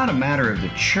so it's not a matter of the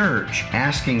church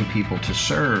asking people to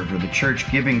serve or the church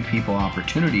giving people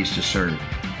opportunities to serve.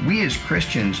 We as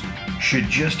Christians should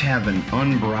just have an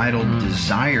unbridled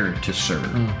desire to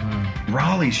serve.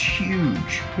 Raleigh's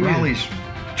huge. Raleigh's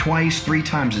twice, 3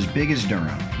 times as big as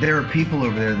Durham. There are people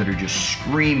over there that are just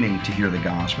screaming to hear the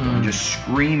gospel and just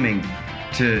screaming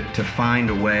to find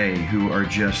a way, who are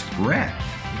just wrecked.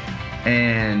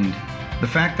 And the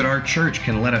fact that our church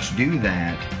can let us do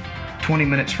that 20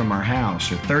 minutes from our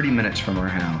house or 30 minutes from our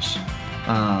house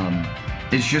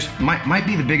is just might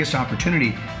be the biggest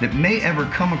opportunity that may ever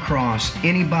come across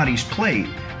anybody's plate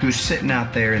who's sitting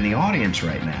out there in the audience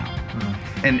right now.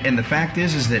 And the fact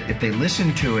is that if they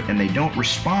listen to it and they don't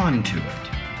respond to it,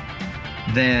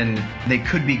 then they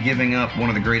could be giving up one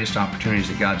of the greatest opportunities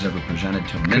that God's ever presented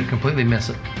to them. Could completely miss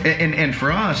it. And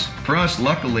for us,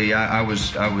 luckily, I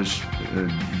was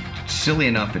silly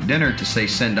enough at dinner to say,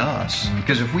 send us,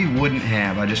 because if we wouldn't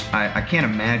have, I can't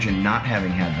imagine not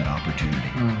having had that opportunity.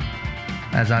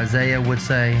 As Isaiah would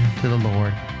say to the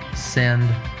Lord, send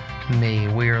me,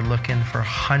 we are looking for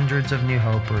hundreds of New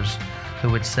Hopers who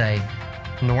would say,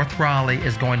 North Raleigh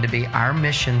is going to be our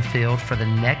mission field for the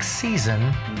next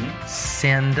season.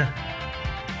 Send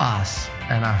us.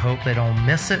 And I hope they don't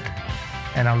miss it.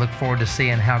 And I look forward to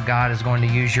seeing how God is going to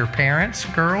use your parents,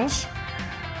 girls,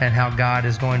 and how God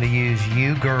is going to use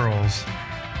you girls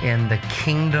in the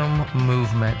kingdom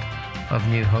movement of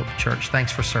New Hope Church.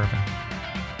 Thanks for serving.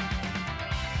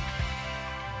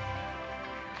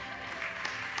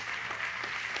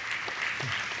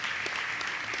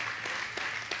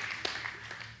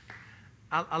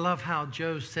 I love how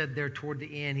Joe said there toward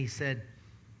the end, he said,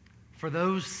 for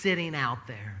those sitting out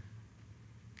there,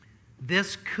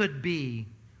 this could be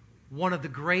one of the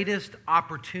greatest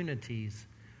opportunities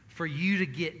for you to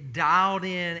get dialed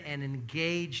in and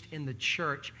engaged in the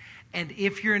church. And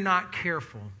if you're not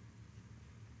careful,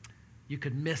 you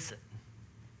could miss it.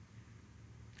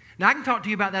 Now, I can talk to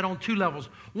you about that on two levels.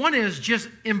 One is just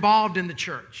involved in the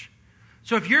church.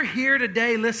 So if you're here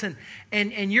today, listen,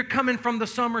 and you're coming from the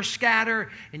summer scatter,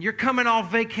 and you're coming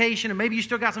off vacation, and maybe you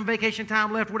still got some vacation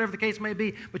time left, whatever the case may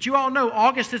be, but you all know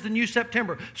August is the new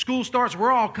September. School starts,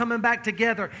 we're all coming back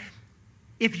together.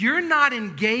 If you're not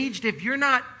engaged, if you're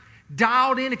not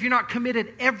dialed in, if you're not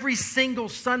committed every single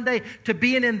Sunday to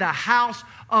being in the house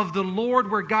of the Lord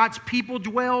where God's people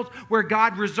dwells, where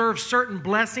God reserves certain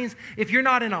blessings, if you're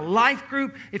not in a life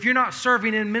group, if you're not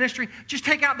serving in ministry, just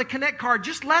take out the Connect card.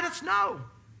 Just let us know.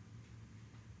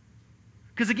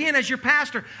 Because again, as your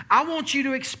pastor, I want you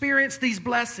to experience these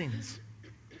blessings.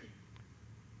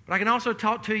 But I can also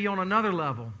talk to you on another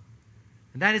level.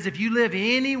 And that is if you live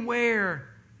anywhere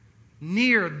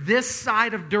near this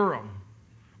side of Durham,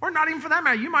 or not even for that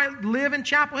matter, you might live in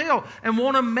Chapel Hill and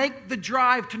want to make the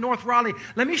drive to North Raleigh.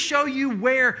 Let me show you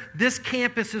where this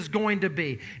campus is going to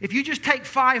be. If you just take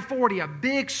 540, a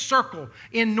big circle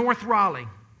in North Raleigh.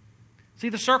 See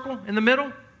the circle in the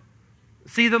middle?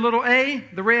 See the little A,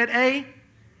 the red A?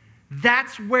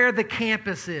 That's where the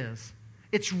campus is.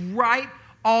 It's right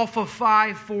off of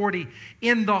 540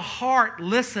 in the heart,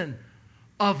 listen,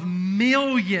 of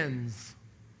millions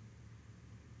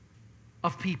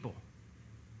of people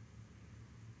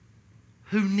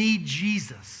who need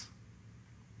Jesus,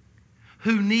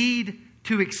 who need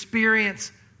to experience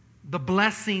the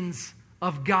blessings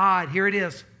of God. Here it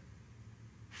is,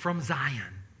 from Zion.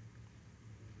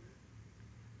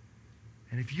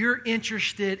 And if you're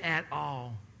interested at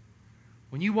all,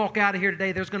 when you walk out of here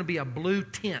today, there's going to be a blue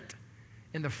tent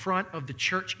in the front of the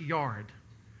church yard.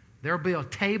 There'll be a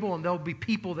table and there'll be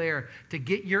people there to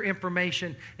get your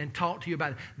information and talk to you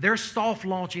about it. They're soft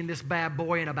launching this bad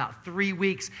boy in about 3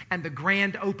 weeks, and the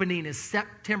grand opening is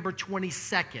September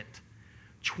 22nd,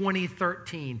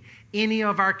 2013. Any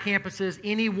of our campuses,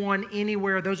 anyone,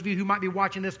 anywhere, those of you who might be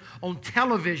watching this on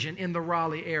television in the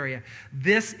Raleigh area,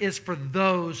 this is for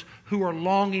those who are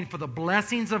longing for the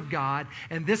blessings of God,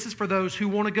 and this is for those who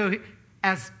want to go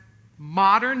as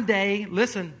modern day,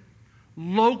 listen,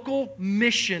 local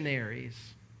missionaries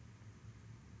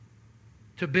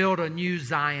to build a new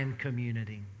Zion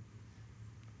community.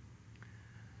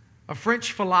 A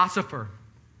French philosopher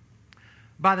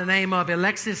by the name of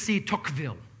Alexis de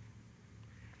Tocqueville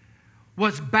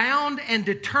was bound and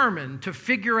determined to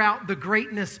figure out the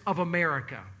greatness of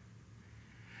America.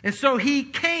 And so he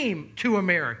came to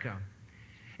America,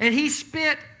 and he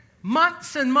spent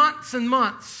months and months and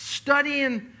months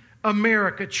studying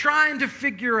America, trying to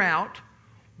figure out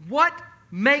what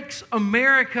makes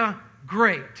America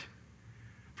great.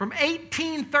 From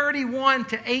 1831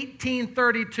 to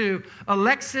 1832,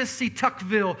 Alexis de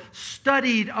Tocqueville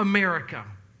studied America.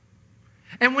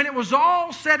 And when it was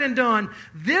all said and done,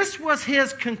 this was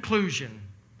his conclusion.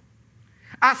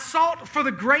 I sought for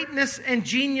the greatness and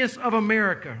genius of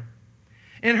America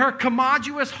in her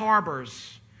commodious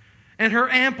harbors and her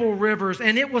ample rivers,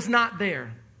 and it was not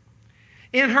there.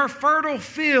 In her fertile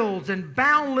fields and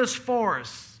boundless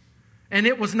forests, and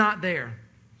it was not there.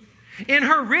 In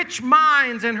her rich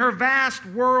mines and her vast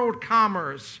world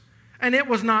commerce, and it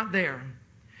was not there.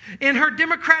 In her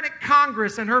democratic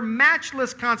Congress and her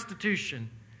matchless Constitution,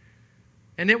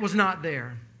 and it was not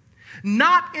there.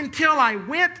 Not until I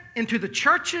went into the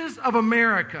churches of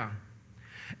America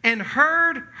and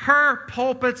heard her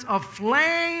pulpits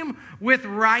aflame with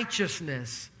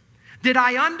righteousness did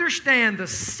I understand the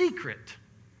secret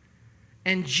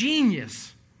and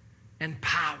genius and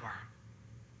power.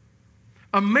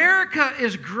 America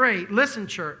is great, listen,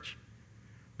 church,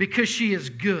 because she is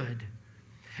good.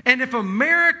 And if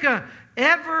America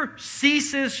ever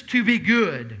ceases to be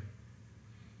good,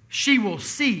 she will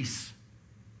cease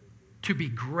to be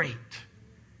great.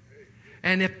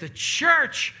 And if the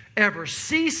church ever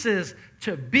ceases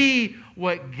to be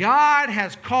what God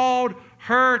has called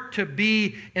her to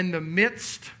be in the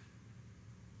midst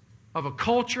of a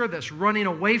culture that's running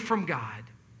away from God,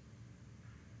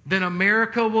 then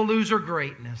America will lose her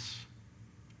greatness.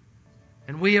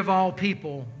 And we of all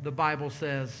people, the Bible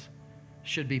says,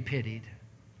 should be pitied.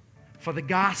 For the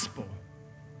gospel,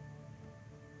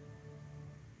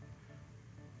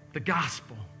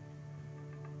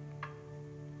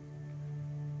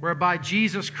 whereby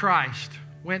Jesus Christ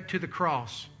went to the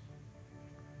cross,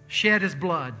 shed His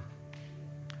blood,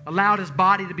 allowed His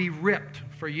body to be ripped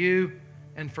for you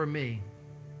and for me,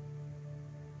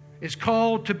 is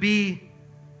called to be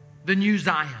the new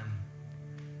Zion,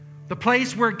 the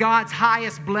place where God's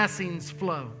highest blessings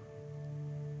flow.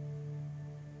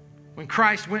 When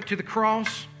Christ went to the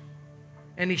cross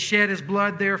and He shed His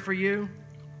blood there for you,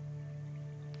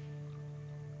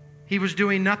 He was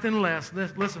doing nothing less,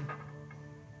 listen,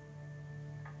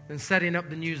 than setting up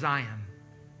the new Zion,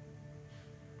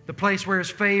 the place where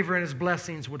His favor and His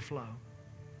blessings would flow.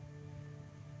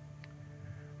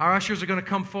 Our ushers are going to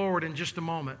come forward in just a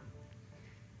moment.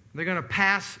 They're going to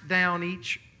pass down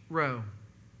each row,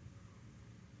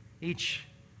 each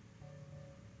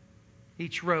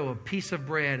row, a piece of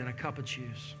bread and a cup of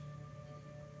juice.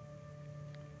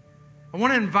 I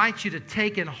want to invite you to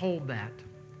take and hold that.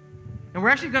 And we're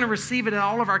actually going to receive it at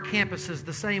all of our campuses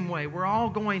the same way. We're all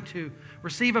going to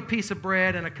receive a piece of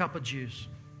bread and a cup of juice.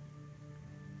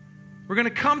 We're going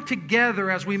to come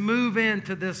together as we move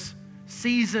into this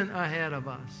season ahead of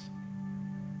us.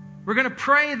 We're going to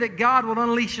pray that God will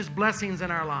unleash His blessings in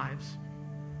our lives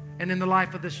and in the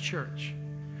life of this church.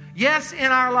 Yes,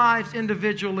 in our lives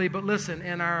individually, but listen,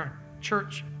 in our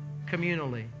church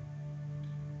communally.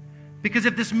 Because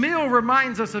if this meal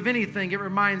reminds us of anything, it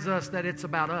reminds us that it's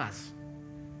about us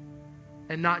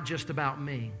and not just about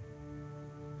me.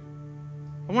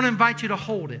 I want to invite you to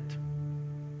hold it.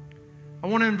 I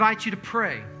want to invite you to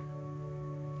pray.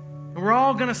 And we're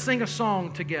all going to sing a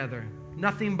song together,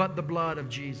 Nothing But the Blood of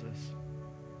Jesus.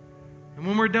 And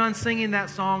when we're done singing that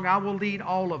song, I will lead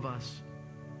all of us.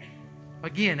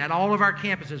 Again, at all of our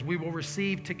campuses, we will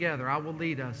receive together. I will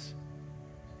lead us.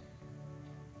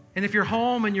 And if you're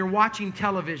home and you're watching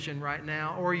television right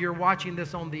now, or you're watching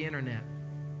this on the internet,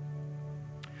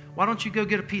 why don't you go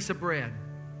get a piece of bread,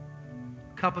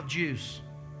 a cup of juice?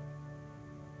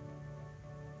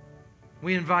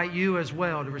 We invite you as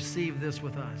well to receive this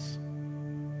with us.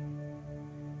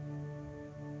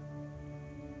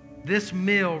 This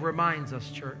meal reminds us,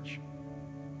 church,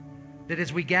 that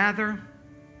as we gather,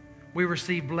 we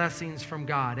receive blessings from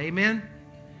God. Amen?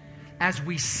 As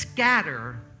we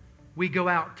scatter, we go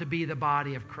out to be the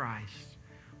body of Christ.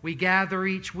 We gather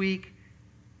each week,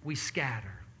 we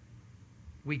scatter.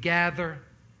 We gather,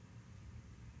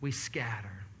 we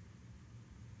scatter.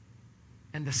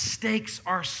 And the stakes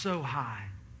are so high.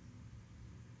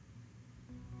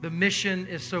 The mission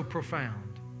is so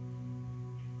profound.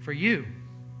 For you,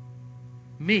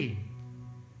 me,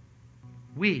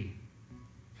 we're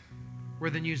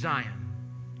the new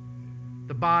Zion,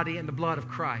 the body and the blood of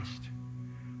Christ,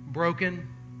 broken,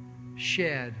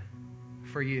 shed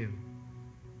for you.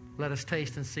 Let us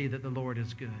taste and see that the Lord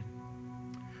is good.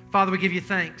 Father, we give you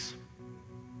thanks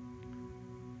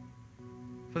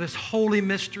for this holy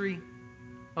mystery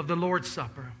of the Lord's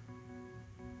Supper.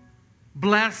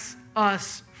 Bless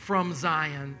us from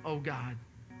Zion, O God.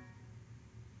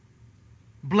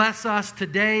 Bless us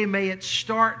today. May it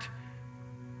start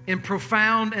in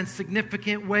profound and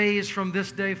significant ways from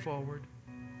this day forward.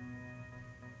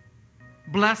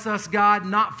 Bless us, God,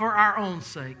 not for our own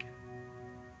sake,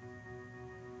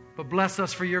 but bless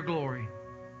us for your glory.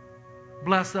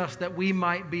 Bless us that we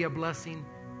might be a blessing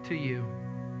to you.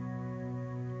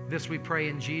 This we pray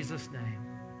in Jesus' name.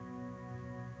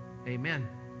 Amen.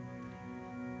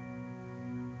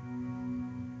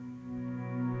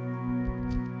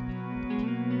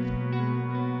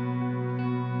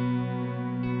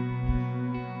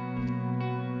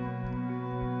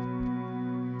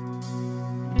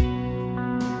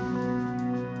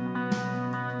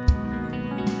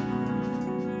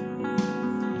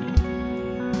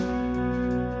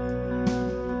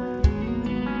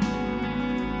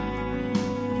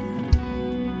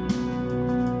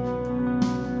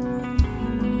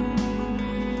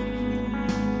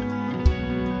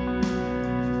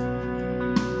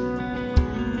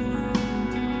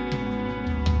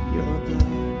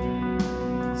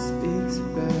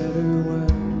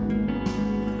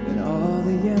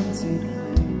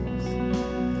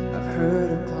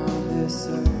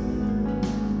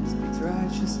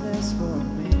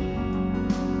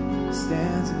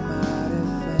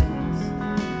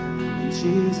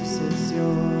 Jesus is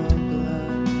your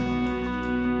blood.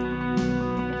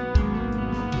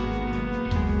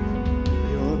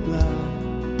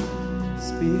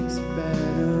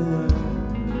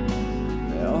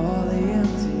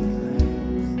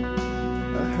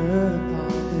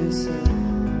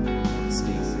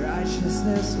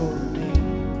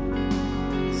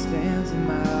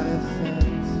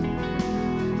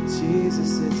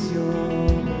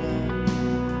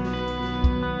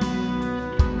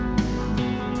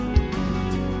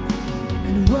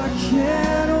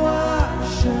 can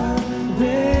wash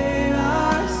away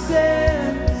our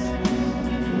sins?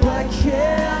 What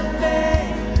can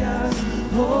make us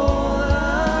whole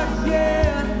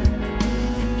again?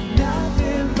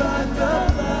 Nothing but the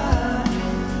blood,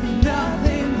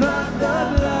 nothing but the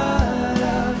blood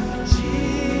of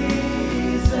Jesus.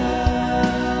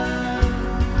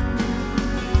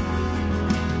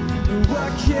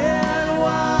 What can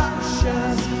wash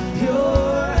us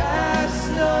pure as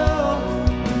snow?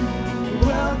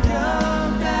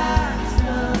 Welcome,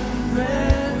 Master,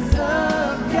 friends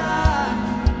of God.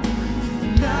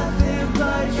 Nothing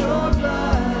but your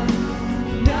blood,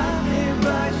 nothing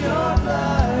but your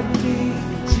blood, King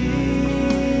Jesus.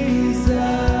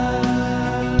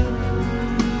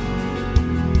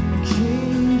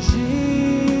 King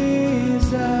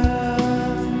Jesus.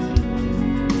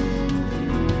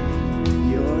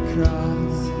 Your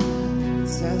cross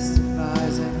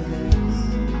testifies in grace,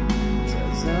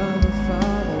 tells of the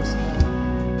Father's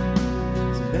heart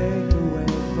to make a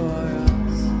way for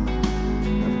us.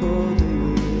 And boldly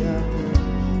we approach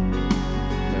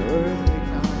no earthly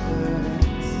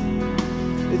confidence.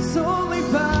 It's only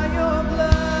by your blood.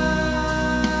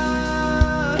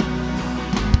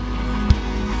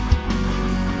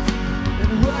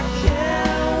 And what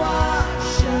can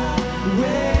wash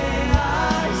away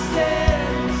our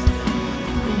sins?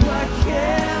 What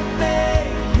can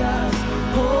make us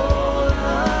whole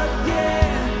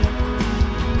again?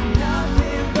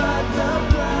 Nothing but the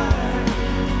blood,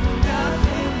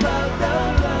 nothing but the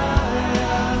blood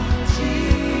of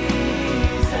Jesus.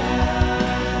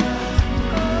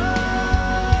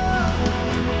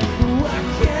 What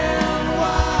can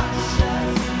wash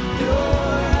us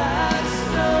pure as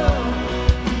snow?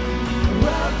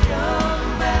 Welcome,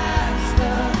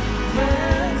 Master,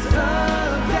 friends of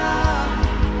God.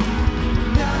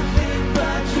 Nothing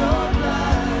but your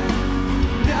blood,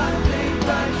 nothing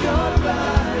but your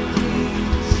blood, King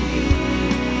Jesus.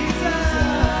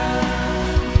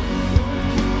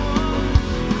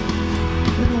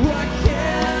 And what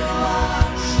can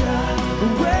wash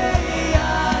away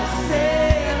our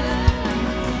sin?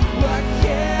 What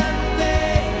can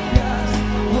make us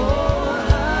whole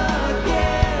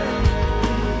again?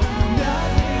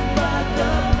 Nothing but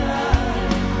the blood,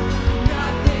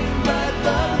 nothing but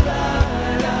the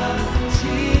blood of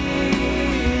Jesus.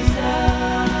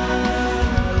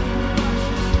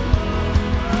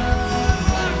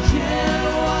 What can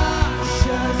wash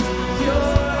us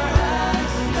pure as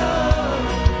snow?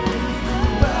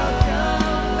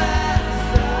 Welcome,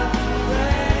 Master,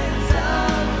 friends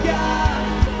of God.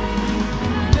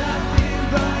 Nothing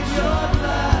but your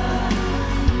blood,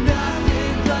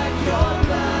 nothing but your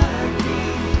blood,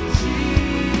 King Jesus.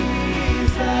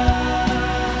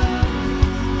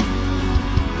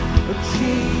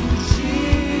 King Jesus.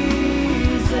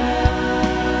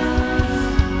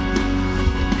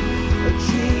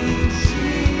 King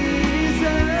Jesus.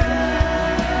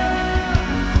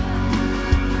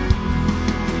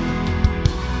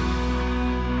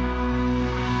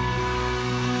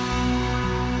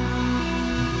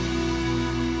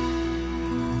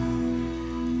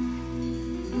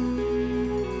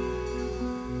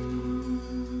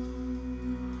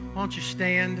 Won't you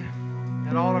stand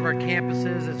at all of our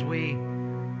campuses as we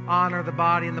honor the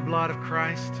body and the blood of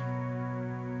Christ?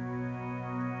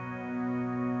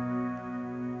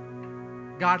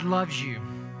 God loves you.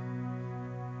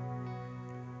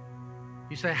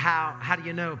 You say, how do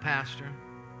you know, Pastor?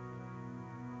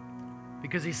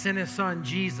 Because he sent his son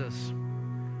Jesus,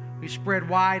 who spread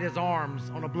wide his arms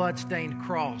on a blood-stained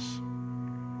cross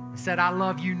and said, I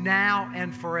love you now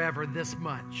and forever this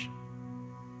much.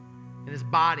 And his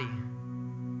body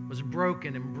was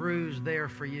broken and bruised there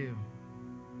for you,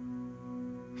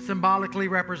 symbolically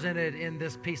represented in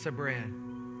this piece of bread.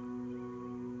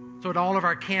 So at all of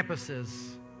our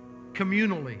campuses,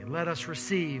 communally, let us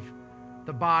receive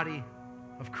the body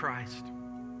of Christ.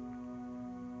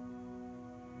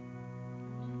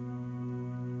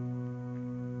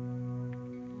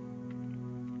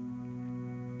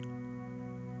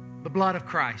 The blood of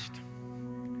Christ,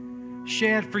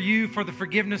 shed for you for the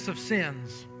forgiveness of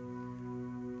sins,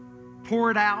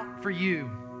 poured out for you,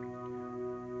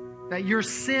 that your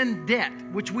sin debt,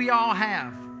 which we all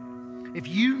have, if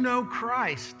you know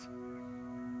Christ,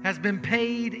 has been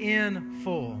paid in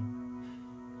full.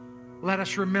 Let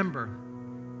us remember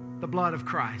the blood of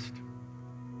Christ.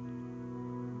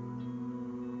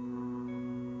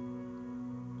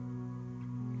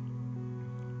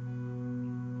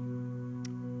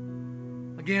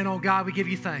 Again, oh God, we give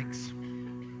you thanks.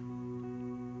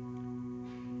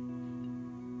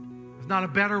 There's not a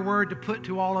better word to put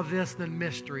to all of this than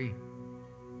mystery.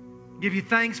 Give you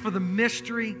thanks for the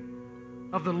mystery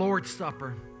of the Lord's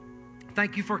Supper.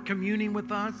 Thank you for communing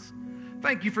with us.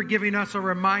 Thank you for giving us a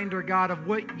reminder, God, of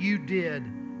what you did,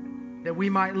 that we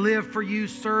might live for you,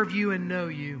 serve you, and know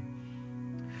you.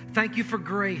 Thank you for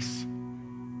grace.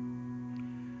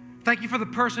 Thank you for the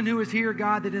person who is here,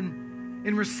 God, that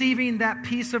in receiving that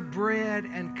piece of bread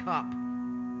and cup,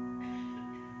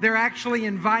 they're actually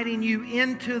inviting you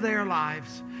into their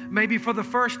lives, maybe for the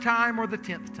first time or the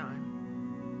 10th time.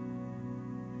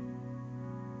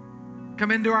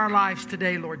 Come into our lives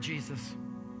today, Lord Jesus.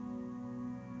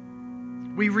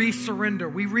 We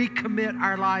resurrender. We recommit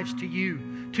our lives to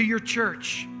you, to your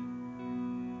church.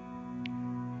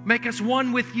 Make us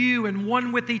one with you and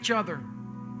one with each other.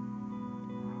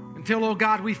 Until, oh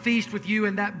God, we feast with you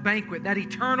in that banquet, that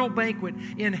eternal banquet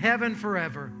in heaven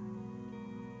forever.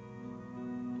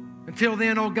 Until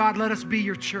then, oh God, let us be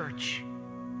your church.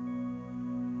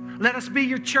 Let us be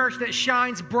your church that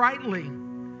shines brightly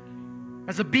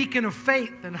as a beacon of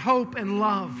faith and hope and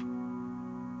love.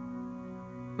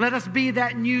 Let us be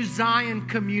that new Zion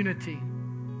community.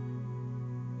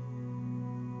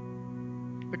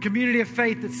 A community of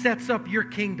faith that sets up your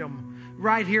kingdom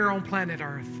right here on planet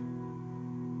Earth.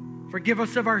 Forgive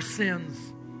us of our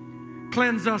sins.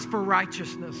 Cleanse us for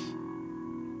righteousness.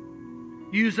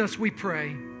 Use us, we pray,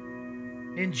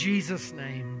 in Jesus'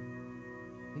 name.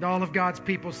 And all of God's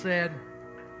people said,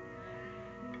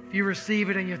 if you receive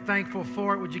it and you're thankful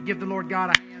for it, would you give the Lord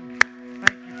God a hand?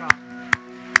 Thank you, Father.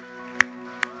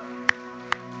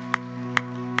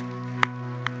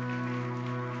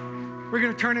 We're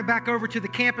going to turn it back over to the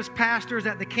campus pastors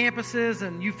at the campuses,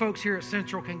 and you folks here at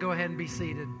Central can go ahead and be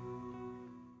seated.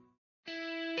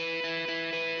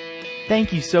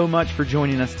 Thank you so much for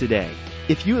joining us today.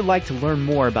 If you would like to learn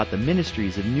more about the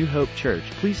ministries of New Hope Church,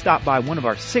 please stop by one of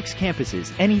our 6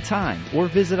 campuses anytime or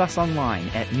visit us online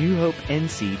at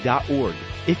newhopenc.org.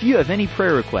 If you have any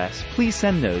prayer requests, please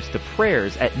send those to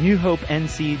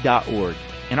prayers@newhopenc.org,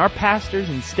 and our pastors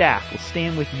and staff will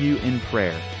stand with you in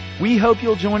prayer. We hope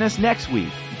you'll join us next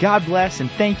week. God bless, and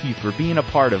thank you for being a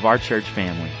part of our church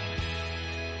family.